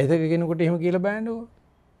වයසක කෙනෙකුට එහෙම කියලා බෑනෝ.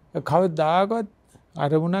 කවදාකවත්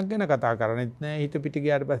අරමුණක් ගැන කතා කරන්නේත් නෑ. හිත පිට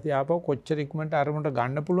ගියාට පස්සේ ආපහු කොච්චර ඉක්මනට අරමුණට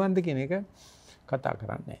ගන්න පුළුවන්ද කියන එක කතා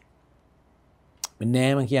කරන්නේ නෑ.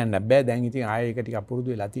 නෑම කියන්න බෑ. දැන් ඉතින් ආයෙ ඒක ටික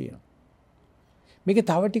අපුරුදු වෙලා තියෙනවා. මේක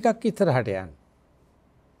තව ටිකක් ඉස්සරහට යන්න.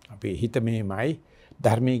 අපේ හිත මෙහෙමයි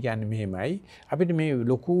ධර්මය කියන්නේ මෙහෙමයි. අපිට මේ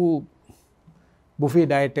ලොකු බුෆේ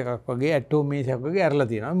ඩයට් එකක් වගේ ඇටෝ මේසයක් වගේ අරලා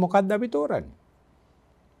තියෙනවා. මොකද්ද අපි තෝරන්නේ?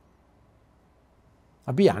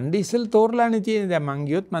 අපි යන්නේ ඉස්සෙල් තෝරලානේ තියෙන්නේ. දැන් මං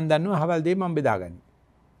ගියොත් මං දන්නවා හවල් දෙයි මං බෙදාගන්නේ.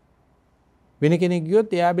 වෙන කෙනෙක්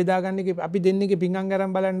ගියොත් එයා බෙදාගන්නේ අපි දෙන්නේගේ පිංගම්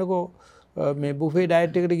ගරන් බලන්නකෝ මේ බුෆේ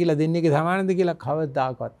ඩයට් එකට ගිහලා දෙන්නේගේ සමානද කියලා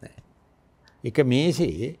කවදාකවත් නැහැ. එක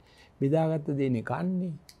මේසේ බෙදාගත්ත දෙන්නේ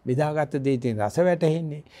කන්නේ. බෙදාගත්ත දෙයින් රස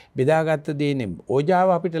වැටෙන්නේ. බෙදාගත්ත දෙයින්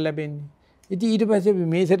ඕජාව අපිට ලැබෙන්නේ. ඉතින් ඊට පස්සේ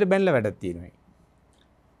මේසෙට බැලලා වැඩක් තියෙනවා.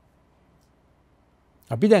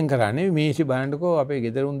 අපි දැන් කරන්නේ මේසෙ බලන්නකෝ අපේ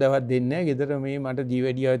ගෙදර උන්දවත් දෙන්නේ නැහැ. ගෙදර මේ මට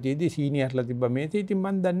ජීවැඩියාව තියදී සීනියර්ලා තිබ්බා මේසෙ. ඉතින්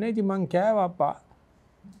මන් දන්නේ නැහැ. ඉතින් මං කෑවා අප්පා.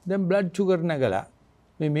 දැන් බ්ලඩ් ෂුගර් නැගලා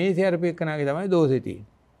මේ මේසෙ අරපෙකනාගේ තමයි දෝෂේ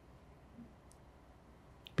තියෙන්නේ.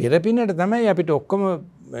 පෙරපිනට තමයි අපිට ඔක්කොම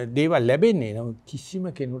දේවල් ලැබෙන්නේ. නමුත්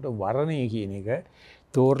කිසිම කෙනෙකුට වරණය කියන එක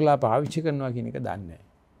තෝරලා පාවිච්චි කරනවා කියන එක දන්නේ නැහැ.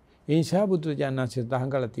 ඒ නිසා බුදුරජාණන් සදාහන්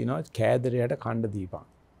කළා තියෙනවා කෑදරයට කණ්ඩ දීපන්.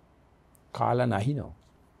 කාලා නැහිනෝ.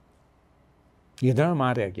 ඒක තමයි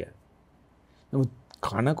මාර්යා කියන්නේ. නමුත්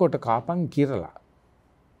කනකොට කාපන් කිරලා.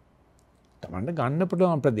 තමන්ට ගන්න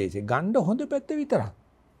පුළුවන් ප්‍රදේශේ ගන්න හොඳ පැත්ත විතරක්.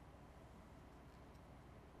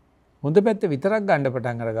 හොඳ පැත්ත විතරක් ගන්න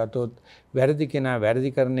පටන් අරගත්තොත් වැරදි කෙනා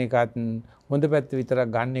වැරදි කරන එකත් හොඳ පැත්ත විතරක්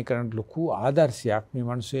ගන්න එකට ලොකු ආදර්ශයක් මේ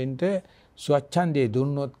මිනිස්සුන්ට ස්වච්ඡන්දේ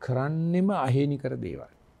දුන්නොත් කරන්නෙම අහේනි කර දේවල්.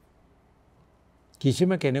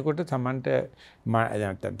 කිසිම කෙනෙකුට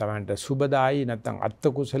තමන්ට සුබදායි නැත්නම් අත්ත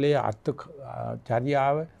කුසලයේ අත්ත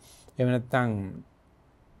චර්යාව එහෙම නැත්නම්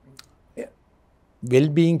වෙල්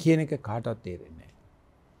බීయింగ్ කියන එක කාටවත් තේරෙන්නේ නැහැ.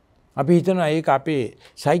 අපි හිතනවා ඒක අපේ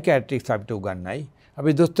සයිකියාට්‍රික්ස් අපිට උගන්වයි.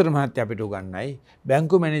 අපි දොස්තර මහත්තයා අපිට උගන්වයි,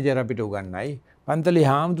 බැංකු මැනේජර් අපිට උගන්වයි, පන්තලේ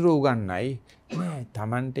හාමුදුරුවෝ උගන්වයි නෑ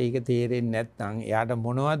Tamanට ඒක තේරෙන්නේ නැත්නම් එයාට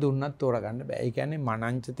මොනවා දුන්නත් තෝරගන්න බෑ. ඒ කියන්නේ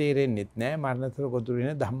මනංච තේරෙන්නෙත් නෑ මරණතර ගොදුරු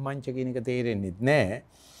වෙන ධම්මංච කියන එක තේරෙන්නෙත් නෑ.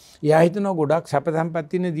 එයා හිතනවා ගොඩක් සැප සම්පත්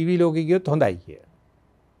තියෙන දිවි ලෝකෙ ගියොත් හොඳයි කියලා.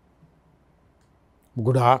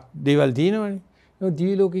 ගොඩාක් දේවල් තියෙනවනේ. ඒ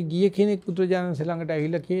දිවි ලෝකෙ ගිය කෙනෙක් පුත්‍රජානන්සේ ළඟට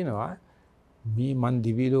ඇවිල්ලා කියනවා මේ මන්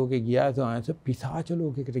දිවි ලෝකෙ ගියා සෝයන්ස පිසාච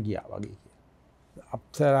ලෝකයකට ගියා වගේ කියලා.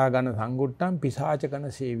 අප්සරා ගණ සංගුට්ටම් පිසාච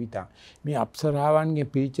ගණ සේවිතං. මේ අප්සරාවන්ගේ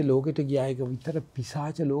පිරිච්ච ලෝකෙට ගියා එක විතර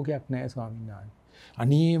පිසාච ලෝකයක් නෑ ස්වාමීන් වහන්සේ.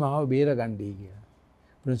 අනේ මාව බේරගන්නයි කියලා.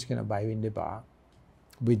 පුරුෂ කෙනා බය වෙන්න එපා.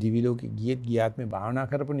 ඔබ දිවි ලෝකෙ ගියාත් මේ භාවනා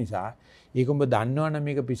කරපු නිසා ඒක ඔබ දන්නවනම්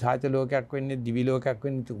මේක පිසාච ලෝකයක් වෙන්නේ දිවි ලෝකයක්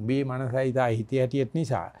වෙන්නේ උඹේ මනසයි තා හිතේ හැටියට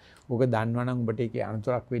නිසා. ඕක දන්නවනම් උඹට ඒකේ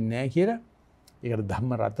අනුතරක් වෙන්නේ නෑ කියලා. ඒකට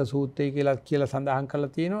ධම්ම රත සූත්‍රය කියලා සඳහන් කරලා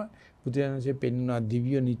තියෙනවා. බුදුරජාණන්සේ පෙන්වනවා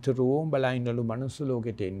දිව්‍ය නිතරම බලයින්නලු මනුස්ස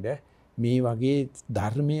ලෝකෙට එන්න මේ වගේ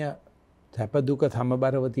ධර්මීය සැප දුක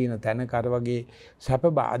සමබරව තියෙන තැනක අර වගේ සැප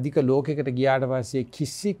අධික ලෝකයකට ගියාට පස්සේ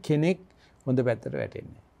කිසි කෙනෙක් හොඳ පැත්තට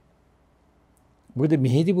වැටෙන්නේ නැහැ. මොකද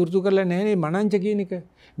මෙහෙදි පුරුදු කරලා නැහැනේ මනංච කියන එක.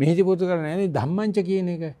 මෙහෙදි පුරුදු කරලා නැහැනේ ධම්මංච කියන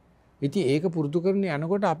එක. ඉතින් ඒක පුරුදු කරන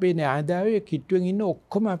යනකොට අපේ න්‍යායදාවේ කිට්ටුවෙන් ඉන්න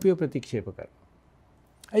ඔක්කොම අපිව ප්‍රතික්ෂේප කරනවා.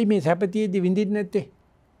 ඇයි මේ සැපතියෙදි විඳින්නේ නැත්තේ?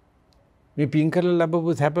 මේ පින් කරලා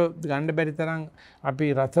ලැබපු සැප ගන්න බැරි තරම්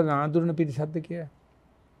අපි රස නාඳුරන පිරිසක්ද කියලා.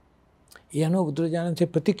 යනෝ බුදුරජාණන්සේ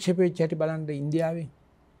ප්‍රතික්ෂේප වෙච්ච හැටි බලන්න ඉන්දියාවේ.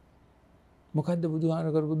 මොකද්ද බුදුහාම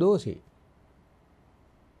කරපු දෝෂේ?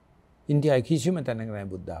 ඉන්දියාවේ කිසිම තැනක නැහැ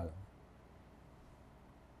බුද්ධ ආගම.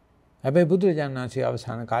 හැබැයි බුදුරජාණන්සේ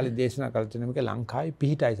අවසාන කාලේ දේශනා කළ තැන මේක ලංකාවේ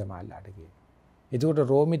පිහිටයි සමාජලාට කියලා. ඒකට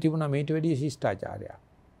රෝමේ තිබුණා මේට වැඩි ශිෂ්ටාචාරයක්.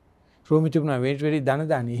 රෝමේ තිබුණා මේට වැඩි ධන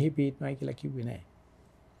දානි එහි පිහිටනයි කියලා කිව්වේ නැහැ.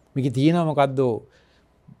 මේක තියෙනවා මොකද්ද?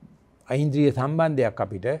 අයින්ද්‍රිය සම්බන්ධයක්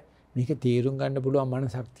අපිට මේක තේරුම් ගන්න පුළුවන්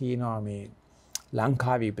මනසක් තියෙනවා මේ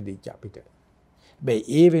ලංකාවේ ඉපදිච්ච අපිට. හැබැයි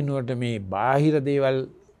ඒ වෙනුවට මේ බාහිර දේවල්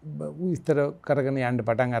විස්තර කරගෙන යන්න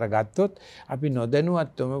පටන් අරගත්තොත් අපි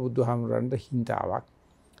නොදැනුවත්වම බුදුහාමුදුරන්ට හිංසාවක්,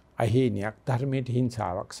 අහේනියක්, ධර්මයට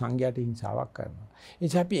හිංසාවක්, සංඝයාට හිංසාවක් කරනවා. ඒ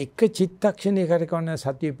නිසා අපි එක චිත්තක්ෂණයක කරකවන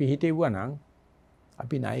සතිය පිහිටෙවුවා නම්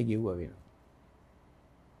අපි ණය ගෙවුවා වෙනවා.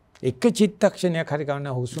 එක චිත්තක්ෂණයක් හරි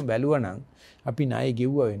ගන්න හුස්ම බැලුවා නම් අපි ණය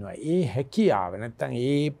ගෙවුවා වෙනවා. ඒ හැකියාව නැත්තම්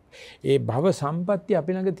ඒ භව සම්පත්තිය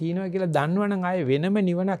අපි ළඟ තියෙනවා කියලා දන්නවනම් ආයේ වෙනම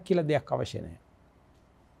නිවනක් කියලා දෙයක් අවශ්‍ය නැහැ.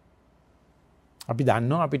 අපි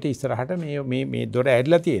දන්නවා අපිට ඉස්සරහට මේ දොර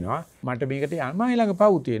ඇරිලා තියෙනවා. මට මේකට යන්න මම ළඟ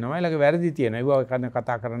පව් තියෙනවා. මම ළඟ වැරදි තියෙනවා. ඒව කරන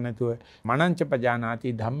කතා කරන්නේ නැතුව මනංච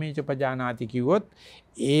පජානාති ධම්මේච පජානාති කිව්වොත්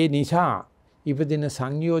ඒ නිසා ඉපදින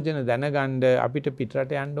සංයෝජන දැනගන්න අපිට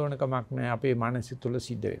පිටරට යන්න ඕන කමක් නැහැ. අපේ මනස තුල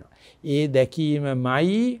සිද්ධ වෙනවා. ඒ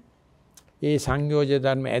දැකීමමයි ඒ සංයෝජන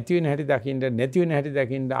ධර්ම ඇති වෙන හැටි දකින්න නැති වෙන හැටි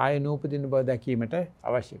දකින්න ආය නූපදින බව දැකීමට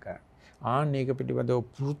අවශ්‍ය කරන්නේ. ආන්න ඒක පිළිබඳව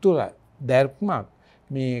පුරුතල ධර්මයක්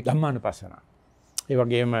මේ ධම්මානුපස්සන. ඒ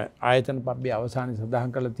වගේම ආයතන පබ්බේ අවසානයේ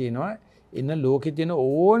සඳහන් කරලා තියෙනවා එන ලෝකේ තියෙන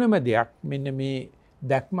ඕනම දෙයක් මෙන්න මේ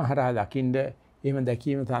දැක්ම හරහා දකින්න එහෙම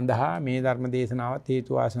දැකීම සඳහා මේ ධර්ම දේශනාවත්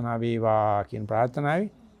හේතු වාසනා වේවා කියන ප්‍රාර්ථනාවයි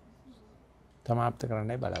සමාප්ත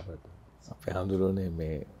කරන්නයි බලාපොරොත්තු වෙන්නේ. අපේ හඳුරන්නේ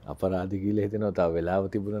මේ අපරාධ කියලා හිතෙනවා තව වෙලාව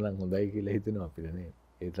තිබුණා නම් හොඳයි කියලා හිතෙනවා අපිට නේ.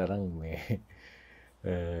 ඒ තරම් මේ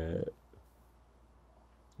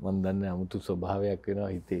මන් දන්නේ 아무තු ස්වභාවයක් වෙනවා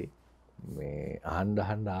හිතේ. මේ අහන්න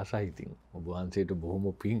ආසයි ඉතින්. ඔබ වහන්සේට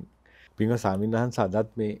බොහොම පිං ස්වාමීන් වහන්සේ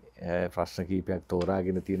අදත් මේ ප්‍රශ්න කීපයක්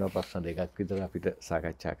තෝරාගෙන තියෙනවා. ප්‍රශ්න දෙකක් විතර අපිට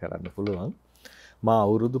සාකච්ඡා කරන්න පුළුවන්. මා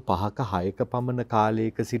අවුරුදු 5ක 6ක පමණ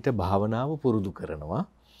කාලයක සිට භාවනාව පුරුදු කරනවා.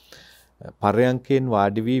 පරයන්කෙන්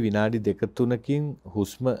වාඩි වී විනාඩි 2-3කින්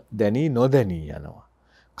හුස්ම දැනී නොදැනී යනවා.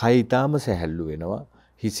 කය ඊටාම සැහැල්ලු වෙනවා.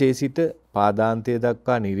 හිසේ සිට පාදාන්තය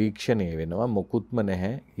දක්වා නිරීක්ෂණය වෙනවා. මොකුත්ම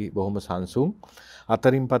නැහැ. බොහොම සංසුන්.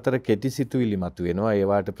 අතරින් පතර කෙටි සිතුවිලි මතුවෙනවා.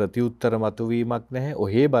 ඒවාට ප්‍රතිඋත්තර මතුවීමක් නැහැ.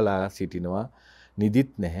 ඔහේ බලා සිටිනවා.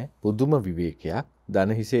 නිදිත් නැහැ. පුදුම විවේකයක්.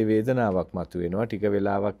 දන හිසේ වේදනාවක් මතුවෙනවා. ටික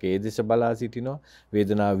වෙලාවක් ඒ දෙස බලා සිටිනවා.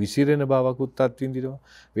 වේදනාව විසිරෙන බවකුත් අත්විඳිනවා.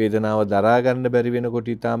 වේදනාව දරා ගන්න බැරි වෙනකොට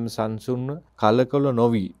ඊටාම් සංසුන්ව කලකොල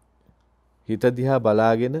නොවි හිත දිහා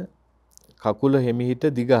බලාගෙන කකුල හිමිහිට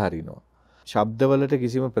දිග හරිනවා. ශබ්දවලට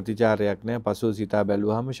කිසිම ප්‍රතිචාරයක් නැහැ. පසුව සිතා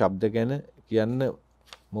බැලුවාම ශබ්ද ගැන කියන්න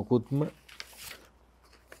මොකුත්ම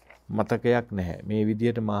මතකයක් නැහැ. මේ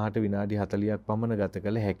විදියට මාහට විනාඩි 40ක් පමණ ගත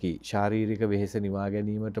කළ හැකි. ශාරීරික වෙහෙස නිවා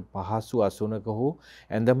ගැනීමට පහසු අසුනක හෝ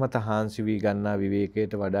ඇඳ මත හාන්සි වී ගන්නා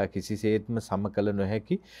විවේකයට වඩා කිසිසේත්ම සමකල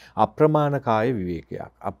නොහැකි අප්‍රමාණ කාය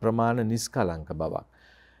විවේකයක්. අප්‍රමාණ නිස්කලංක බවක්.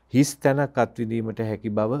 හිස් තැනක් අත්විඳීමට හැකි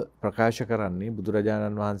බව ප්‍රකාශ කරන්නේ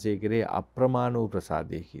බුදුරජාණන් වහන්සේ කෙරේ අප්‍රමාණ වූ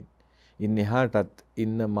ප්‍රසාදයකින්. ඉන් එහාටත්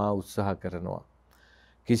ඉන්න මා උත්සාහ කරනවා.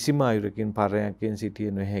 කිසිම අයුරකින් පරයන්කෙන්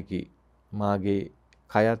සිටිය නොහැකි. මාගේ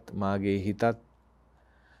කයත් මාගේ හිතත්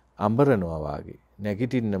අඹරනවා වාගේ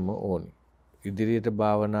නැගිටින්නම ඕනි. ඉදිරියට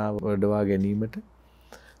භාවනාව වඩවා ගැනීමට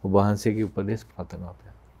ඔබ වහන්සේගේ උපදෙස් පතනවා.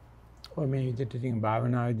 ඔය මේ විදිහට ඉතින්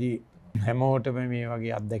භාවනාවේදී හැමෝටම මේ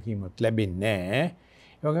වගේ අත්දැකීමක් ලැබෙන්නේ නැහැ.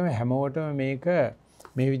 ඒ වගේම හැමෝටම මේක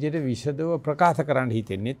මේ විදිහට විෂදව ප්‍රකාශ කරන්න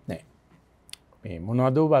හිතෙන්නේ නැහැ. මේ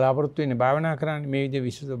මොනවද බලාපොරොත්තු වෙන්නේ භාවනා කරන්නේ මේ විදිහට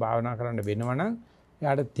විෂදව භාවනා කරන්න වෙනවා නම්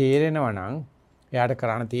එයාට තේරෙනවා නම් එයාට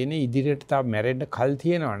කරන්න තියෙන්නේ ඉදිරියට තව මැරෙන්න කල්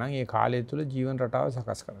තියෙනවා නම් ඒ කාලය තුල ජීවන රටාව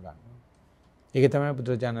සකස් කරගන්න. ඒක තමයි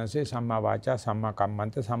බුදුරජාණන්සේ සම්මා වාචා සම්මා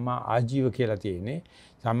කම්මන්ත සම්මා ආජීව කියලා තියෙන්නේ.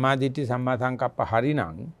 සම්මා දිට්ඨි සම්මා සංකප්ප හරිනම්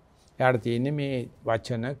එයාට තියෙන්නේ මේ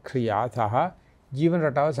වචන ක්‍රියා සහ ජීවන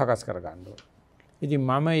රටාව සකස් කරගන්න ඕනේ. ඉතින්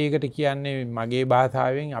මම ඒකට කියන්නේ මගේ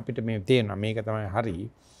භාෂාවෙන් අපිට මේ තේරෙනවා මේක තමයි හරි.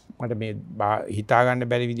 මට මේ හිතා ගන්න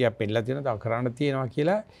බැරි විදියක් පෙන්නලා තියෙනවා තව කරන්න තියෙනවා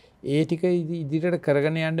කියලා ඒ ටික ඉදිරියට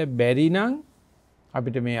කරගෙන යන්න බැරි නම්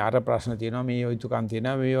අපිට මේ අර ප්‍රශ්න තියෙනවා මේ යුතුයකම්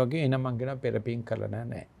තියෙනවා මේ වගේ එනම් මං කියන පෙරපින් කරලා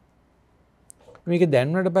නැහැ. මේක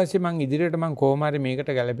දැනුණාට පස්සේ මං ඉදිරියට මං කොහොම හරි මේකට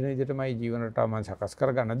ගැළපෙන විදිහටමයි ජීවන රටාව මං සකස්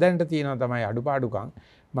කරගන්න. දැනට තියෙනවා තමයි අඩුපාඩුකම්.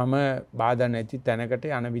 මම බාධා නැති තැනකට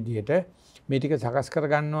යන විදිහට මේ ටික සකස්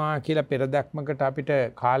කරගන්නවා කියලා පෙරදක්මකට අපිට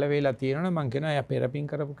කාල වේලා තියෙනවනේ මං කියනවා එයා පෙරපින්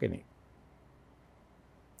කරපු කෙනෙක්.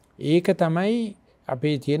 ඒක තමයි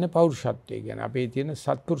අපේ තියෙන පෞරුෂත්වය කියන්නේ අපේ තියෙන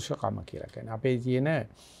සත්පුරුෂකම කියලා කියන්නේ අපේ තියෙන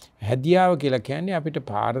හැදියාව කියලා කියන්නේ අපිට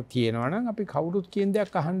පාර තියෙනවා නම් අපි කවුරුත් කියන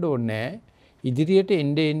දෙයක් අහන්න ඕනේ නැහැ. ඉදිරියට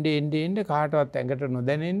එන්න කාටවත් ඇඟට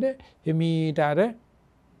නොදැනෙන්න එමීට අර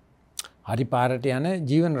හරි පාරට යන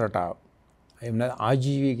ජීවන රටාව. එහෙම නැත්නම්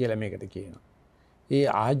ආජීවය කියලා මේකට කියනවා. ඒ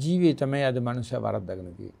ආජීවය තමයි අද මනුස්සය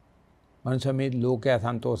වරද්දාගෙන තියෙන්නේ. මනුස්සය මේ ලෝකය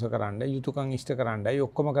සන්තෝෂ කරන්න, යුතුයකම් ඉෂ්ට කරන්නයි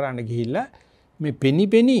ඔක්කොම කරන්න ගිහිල්ලා මේ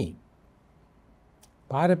පෙනි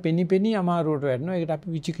පාර පෙනි අමාරුවට වැටෙනවා. ඒකට අපි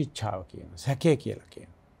විචිකිච්ඡාව කියනවා. සැකය කියලා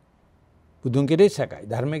කියනවා. බුදුන් කෙරේ සැකයි,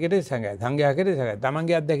 ධර්ම කෙරේ සැකයි, සංඝයා කෙරේ සැකයි,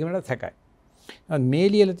 තමන්ගේ අත්දැකීමට සැකයි. මේ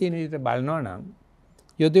ලියලා තියෙන විදිහට බලනවා නම්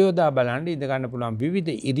යොදයෝදා බලන්න ඉඳ ගන්න පුළුවන්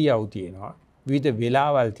විවිධ ඉරියව් තියෙනවා, විවිධ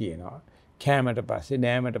වෙලාවල් තියෙනවා. කෑමට පස්සේ,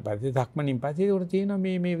 නෑමට පස්සේ, සක්මනින් පස්සේ ඒකට තියෙනවා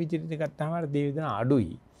මේ විදිහට ගත්තාම අර දේවදන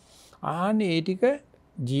අඩුයි. ආන්නේ ඒ ටික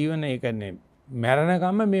ජීවන ඒ කියන්නේ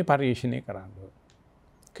මරණකම මේ පරිශ්‍රණය කරන්න ඕනේ.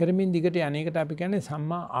 කරමින් දිගට අනේකට අපි කියන්නේ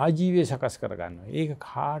සම්මා ආජීවය සකස් කරගන්නවා. ඒක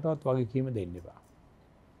කාටවත් වගේ කීම දෙන්න එපා.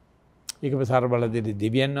 ඒක ප්‍රසාර බල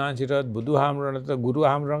දෙවියන් වහන්සේටවත් බුදුහාමුදුරන්ට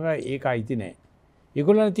ගුරුහාමුදුරන්ට ඒක අයිති නැහැ.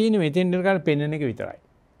 ඒගොල්ලන් තියෙන්නේ මෙතෙන් ඉඳලා පෙන්වන එක විතරයි.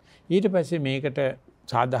 ඊට පස්සේ මේකට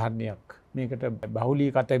සාධාරණයක්, මේකට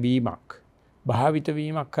බහුලීගත වීමක්, භාවිත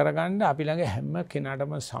වීමක් කරගන්න අපි ළඟ හැම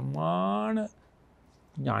කෙනාටම සමාන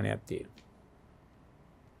ඥානයක් තියෙනවා.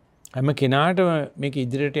 හැම කෙනාටම මේක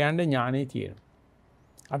ඉදිරියට යන්න ඥානෙ තියෙනවා.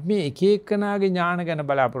 අපි මේ එක එක්කනාගේ ඥාන ගැන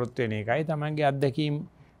බලාපොරොත්තු වෙන එකයි තමන්ගේ අත්දැකීම්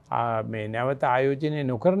මේ නැවත ආයෝජනය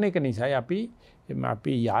නොකරන එක නිසායි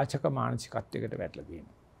අපි යාචක මානසිකත්වයකට වැටලා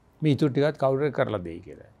තියෙනවා. මේ ඊටු ටිකත් කවුරු කරලා දෙයි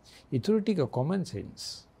කියලා. ඊටු ටික common sense.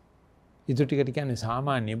 ඊටු ටිකට කියන්නේ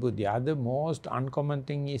සාමාන්‍ය බුද්ධිය. The most uncommon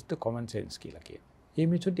thing is the common sense කියලා කියනවා. මේ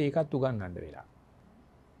මිසුට ඒකත් උගන්වන්න වෙලා.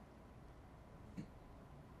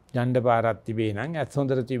 යන්න පාරක් තිබේ නම් ඇත්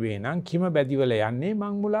හොඳට තිබේ නම් කිම බැදිවල යන්නේ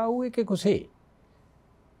මං මුලා වූ එකේ කුසේ.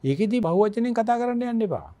 ඒකෙදි බහුවචනෙන් කතා කරන්න යන්න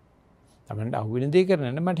එපා. තමන්ට අහුවෙන දේ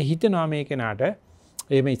කරන්න මට හිතෙනවා මේ කෙනාට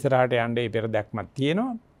එහෙම ඉස්සරහට යන්න ඒ පෙර දැක්මක්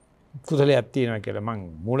තියෙනවා. කුසලයක් තියෙනවා කියලා මං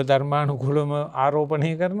මූල ධර්මානුකූලව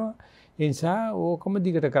ආරෝපණය කරනවා. ඒ නිසා ඕකම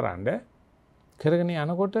දිගට කරගෙන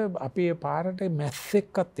යනකොට අපි ඒ පාරට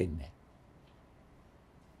මැස්සෙක්වත් එන්නේ නැහැ.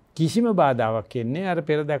 කිසිම බාධාවක් එන්නේ අර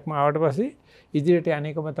පෙර දැක්ම ආවට පස්සේ ඉදිරියට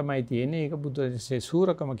යන්නේකම තමයි තියෙන්නේ. ඒක බුදුසේ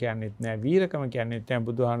සූරකම කියන්නේත් නෑ, වීරකම කියන්නේත් නෑ.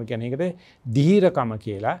 බුදුහාම කියන්නේ ඒකට දීරකම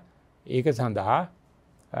කියලා. ඒක සඳහා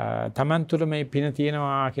තමන් තුළ මේ පින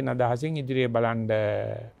තියෙනවා කියන අදහසින් ඉදිරිය බලන්න,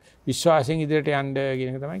 විශ්වාසයෙන් ඉදිරියට යන්න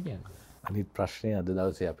කියන එක තමයි කියන්නේ. අනිත් ප්‍රශ්නේ අද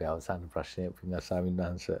දවසේ අපේ අවසාන ප්‍රශ්නය පින්වත් ස්වාමීන්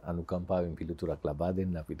වහන්සේ අනුකම්පාවෙන් පිළිතුරක් ලබා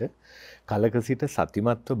දෙන්න අපිට. කලක සිට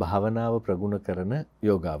සතිමත්ව භාවනාව ප්‍රගුණ කරන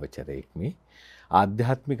යෝගාවචරයෙක්මි.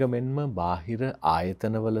 ආධ්‍යාත්මික මෙන්ම බාහිර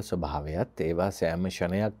ආයතනවල ස්වභාවයත් ඒවා සෑම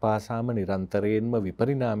ක්ෂණයක් පාසාම නිරන්තරයෙන්ම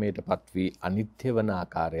විපරිණාමයට පත් වී අනිත්‍ය වන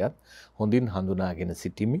ආකාරයත් හොඳින් හඳුනාගෙන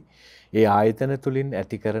සිටිමි. ඒ ආයතන තුලින්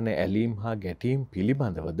ඇති කරන ඇලීම් හා ගැටීම්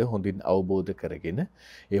පිළිබඳවද හොඳින් අවබෝධ කරගෙන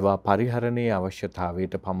ඒවා පරිහරණයේ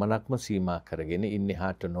අවශ්‍යතාවයට පමණක්ම සීමා කරගෙන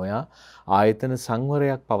ඉන්නහාට නොයා ආයතන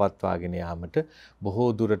සංවරයක් පවත්වාගෙන යාමට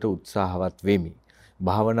බොහෝ දුරට උත්සාහවත් වෙමි.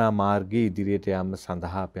 භාවනා මාර්ගයේ ඉදිරියට යාම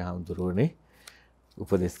සඳහා අපේ හඳුරුවනේ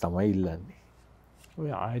උපදෙස් තමයි ඉල්ලන්නේ.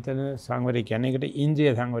 ඔය ආයතන සංවරය කියන්නේ ඒකට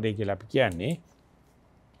ඉන්ද්‍රිය සංවරය කියලා අපි කියන්නේ.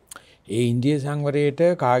 ඒ ඉන්ද්‍රිය සංවරයට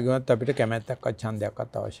කාගේවත් අපිට කැමැත්තක්වත්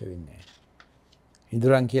ඡන්දයක්වත් අවශ්‍ය වෙන්නේ නැහැ.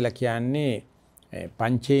 ඉන්ද්‍රයන් කියලා කියන්නේ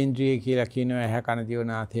පංචේන්ද්‍රිය කියලා කියනවා ඇහැ කන දිව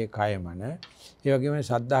නාසය කය මන. ඒ වගේම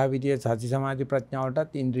සද්ධා විදියේ සති සමාධි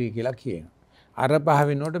ප්‍රඥාවටත් ඉන්ද්‍රිය කියලා කියනවා. අර පහ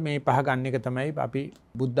වෙනකොට මේ පහ ගන්න එක තමයි අපි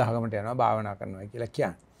බුද්ධ ආගමට යනවා භාවනා කරනවා කියලා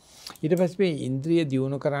කියන්නේ. ඊට පස්සේ මේ ඉන්ද්‍රිය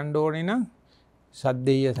දියුණු කරන්න ඕනේ නම්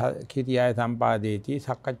සද්දේය කිරියාය සම්පාදේති,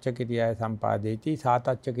 සක්කච්ඡ කිරියාය සම්පාදේති,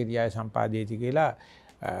 සාතච්ඡ කිරියාය සම්පාදේති කියලා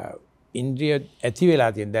ඉන්ද්‍රිය ඇති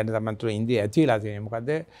වෙලා තියෙන. දැන් තමයි තුන ඉන්ද්‍රිය ඇති වෙලා තියෙන්නේ. මොකද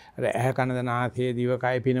අර ඇහ කන දන ආසය දිව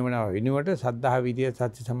කය පිනවනවා වෙනුවට සද්ධා විරිය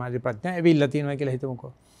සති සමාධි ප්‍රඥා ඇවිල්ලා තියෙනවා කියලා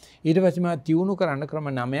හිතමුකෝ. ඊට පස්සේ මම තියුණු කරන්න ක්‍රම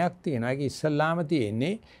 9ක් තියෙනවා. ඒක ඉස්සල්ලාම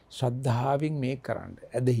තියෙන්නේ ශ්‍රද්ධාවෙන් මේක කරන්න.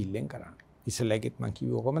 ඇදහිල්ලෙන් කරන්න. ඉස්සල්ලාගෙත් මම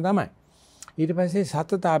කිව්ව ඔකම තමයි. ඊට පස්සේ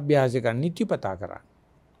සතත අභ්‍යාස කරන්න නිතිපතා කරන්න.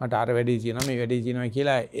 මට අර වැඩේ තියෙනවා මේ වැඩේ තියෙනවා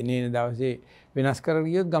කියලා එනේන දවසේ වෙනස්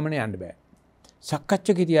කරගෙන ගියොත් ගමන යන්න බෑ.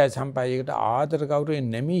 සක්කච්ඡ කිරියාය සම්පාදයකට ආදර ගෞරවයෙන්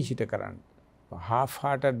නැමී සිට කරන්න. half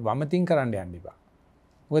hearted වමතින් කරන්න යන්න එපා.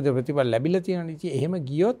 මොකද ප්‍රතිඵල ලැබිලා තියෙනවා නේ. එහෙම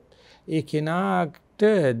ගියොත් ඒ කෙනාට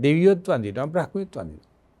දෙවියොත් වඳිනවා බ්‍රහ්මියොත් වඳිනවා.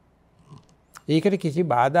 ඒකට කිසි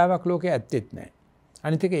බාධාවක් ලෝකේ ඇත්තෙත් නැහැ.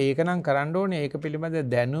 අනිත් එක ඒක නම් කරන්න ඕනේ ඒක පිළිබඳ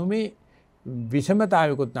දැනුමේ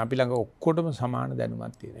විෂමතාවයකුත් නැහැ. අපි ළඟ ඔක්කොටම සමාන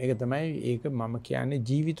දැනුමක් තියෙනවා. ඒක තමයි ඒක මම කියන්නේ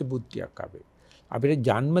ජීවිත බුද්ධියක් අපේ. අපිට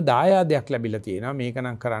ජන්ම දායාදයක් ලැබිලා තියෙනවා මේක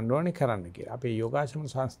නම් කරන්න ඕනේ කරන්න කියලා. අපේ යෝගාශ්‍රම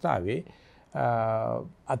සංස්ථාවේ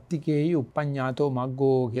අත්තිකේහි උප්පඤ්ඤාතෝ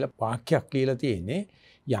මග්ගෝ කියලා වාක්‍යයක් කියලා තියෙන්නේ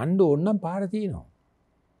යන්න ඕන නම් පාර තියෙනවා.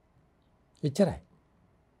 එච්චරයි.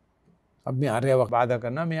 අපි මේ ආර්යව බාධා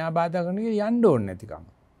කරනවා මෙයා බාධා කරන එක යන්න ඕනේ නැතිකම.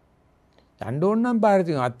 යන්න ඕන නම් පාර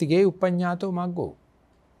තියෙනවා. අත්තිකේහි උප්පඤ්ඤාතෝ මග්ගෝ.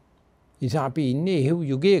 ඉතින් අපි ඉන්නේ එහෙව්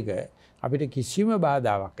යුගයක අපිට කිසිම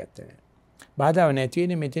බාධාවක් නැත්තේ. බාධාව නැති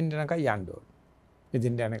වෙන්නේ මෙතෙන් යනකම් යන්න ඕනේ.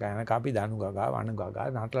 මෙතෙන් යනකම් අපි දනු ගගා වණ ගගා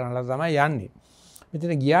නටලා තමයි යන්නේ.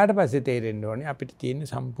 මෙතන ගියාට පස්සේ තේරෙන්න ඕනේ අපිට තියෙන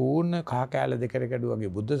සම්පූර්ණ කහ කැල දෙකට කැඩුවාගේ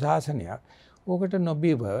බුද්ධ ශාසනයක්. ඕකට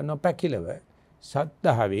නොබිව නොපැකිලව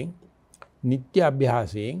සද්ධාවෙන් නිත්‍ය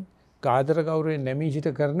අභ්‍යාසයෙන් කාදර ගෞරවයෙන් නැමීසිත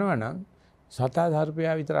කරනවා නම් සතා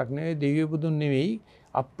ධර්පයා විතරක් නෙවෙයි දෙවියෝ බුදුන් නෙවෙයි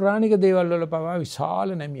අප්‍රාණික දේවල් වල පවා විශාල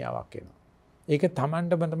නැමියාවක් එනවා. ඒක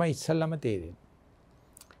Tamanටම තමයි ඉස්සල්ලාම තේරෙන්නේ.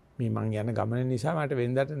 මේ මං යන ගමන නිසා මට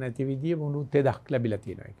වෙනදට නැති විදිය මුළු තෙදක් ලැබිලා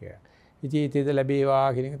තියෙනවා කියලා. ඉතින් ඒ තෙද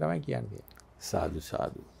ලැබේවා කියන එක තමයි කියන්නේ. සාදු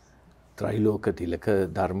සාදු. ත්‍රිලෝක තිලක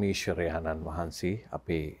ධර්මීශ්වරයන්න් වහන්සේ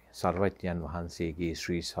අපේ සර්වඥයන් වහන්සේගේ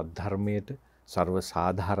ශ්‍රී සද්ධර්මයට ਸਰව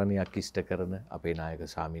සාධාරණයක් ඉෂ්ට කරන අපේ නායක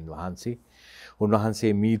ස්වාමින් වහන්සේ.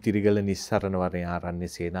 උන්වහන්සේ මීතිරිගල නිස්සරණ වරයාරණ්‍ය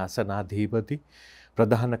සේනාසනාධිපති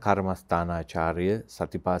ප්‍රධාන කර්මස්ථානාචාර්ය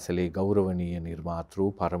සතිපාසලේ ගෞරවනීය නිර්මාතෘ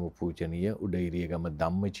පරම පූජනීය උඩිරියගම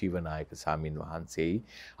ධම්මජීව නායක ස්වාමින් වහන්සේයි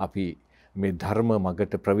අපි මේ ධර්ම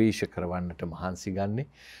මගට ප්‍රවේශ කරවන්නට මහන්සි ගන්නේ.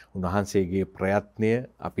 උන්වහන්සේගේ ප්‍රයත්නය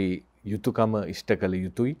අපි යුතුයකම ඉෂ්ට කළ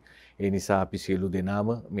යුතුයි. ඒ නිසා අපි සියලු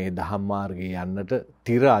දෙනාම මේ ධම්ම මාර්ගයේ යන්නට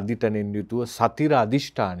තිර අදිටනෙන් යුතුව සතිර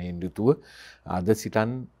අදිෂ්ඨානයෙන් යුතුව අද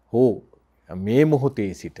සිටන් හෝ මේ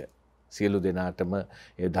මොහොතේ සිට සියලු දෙනාටම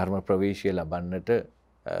ඒ ධර්ම ප්‍රවේශය ලබන්නට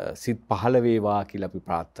සිත් පහළ වේවා කියලා අපි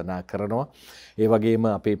ප්‍රාර්ථනා කරනවා. ඒ වගේම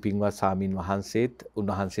අපේ පින්වත් ස්වාමින් වහන්සේත්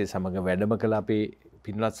උන්වහන්සේ සමග වැඩම කළ අපේ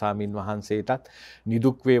පින්වත් ස්වාමින් වහන්සේටත්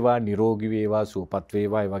නිදුක් වේවා නිරෝගී වේවා සුවපත්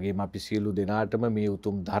වේවා. ඒ වගේම අපි සියලු දෙනාටම මේ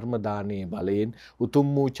උතුම් ධර්ම දානයේ බලයෙන්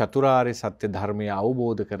උතුම් වූ චතුරාර්ය සත්‍ය ධර්මය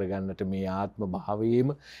අවබෝධ කරගන්නට මේ ආත්ම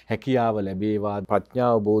භාවයේම හැකියාව ලැබේවා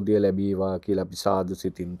ප්‍රඥා අවබෝධය ලැබේවා කියලා අපි සාදු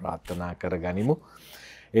සිතින් ප්‍රාර්ථනා කරගනිමු.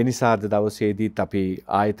 ඒ නිසා අද දවසේදීත් අපි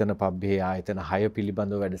ආයතන පබ්බේ ආයතන 6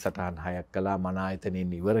 පිළිබඳව වැඩසටහන් 6ක් කළා. මන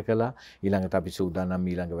ආයතනෙන් ඉවර කළා. ඊළඟට අපි සූදානම්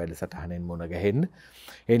ඊළඟ වැඩසටහනෙන් මුණ ගැහෙන්න.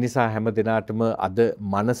 ඒ නිසා හැම දිනාටම අද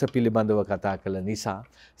මනස පිළිබඳව කතා කළ නිසා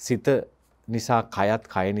සිත නිසා කයත්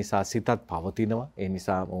කය නිසා සිතත් පවතිනවා. ඒ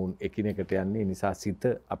නිසා වුන් එකිනෙකට යන්නේ. ඒ නිසා සිත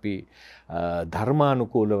අපි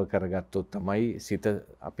ධර්මානුකූලව කරගත්තොත් තමයි සිත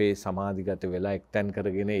අපේ සමාධිගත වෙලා එක්තැන්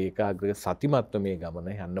කරගෙන ඒකාග්‍ර සතිමත්ව මේ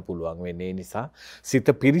ගමන යන්න පුළුවන් වෙන්නේ. ඒ නිසා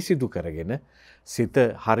සිත පිරිසිදු කරගෙන සිත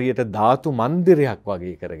හරියට ධාතු මන්දිරයක්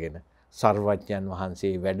වගේ කරගෙන සර්වඥයන්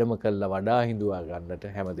වහන්සේ වැඩම කළ වඩා හිඳුවා ගන්නට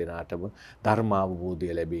හැම දිනාටම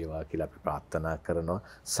ධර්මාවබෝධය ලැබේවා කියලා අපි ප්‍රාර්ථනා කරනවා.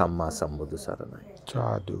 සම්මා සම්බුදු සරණයි.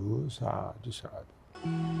 සාදු සාදු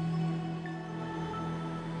සාදු.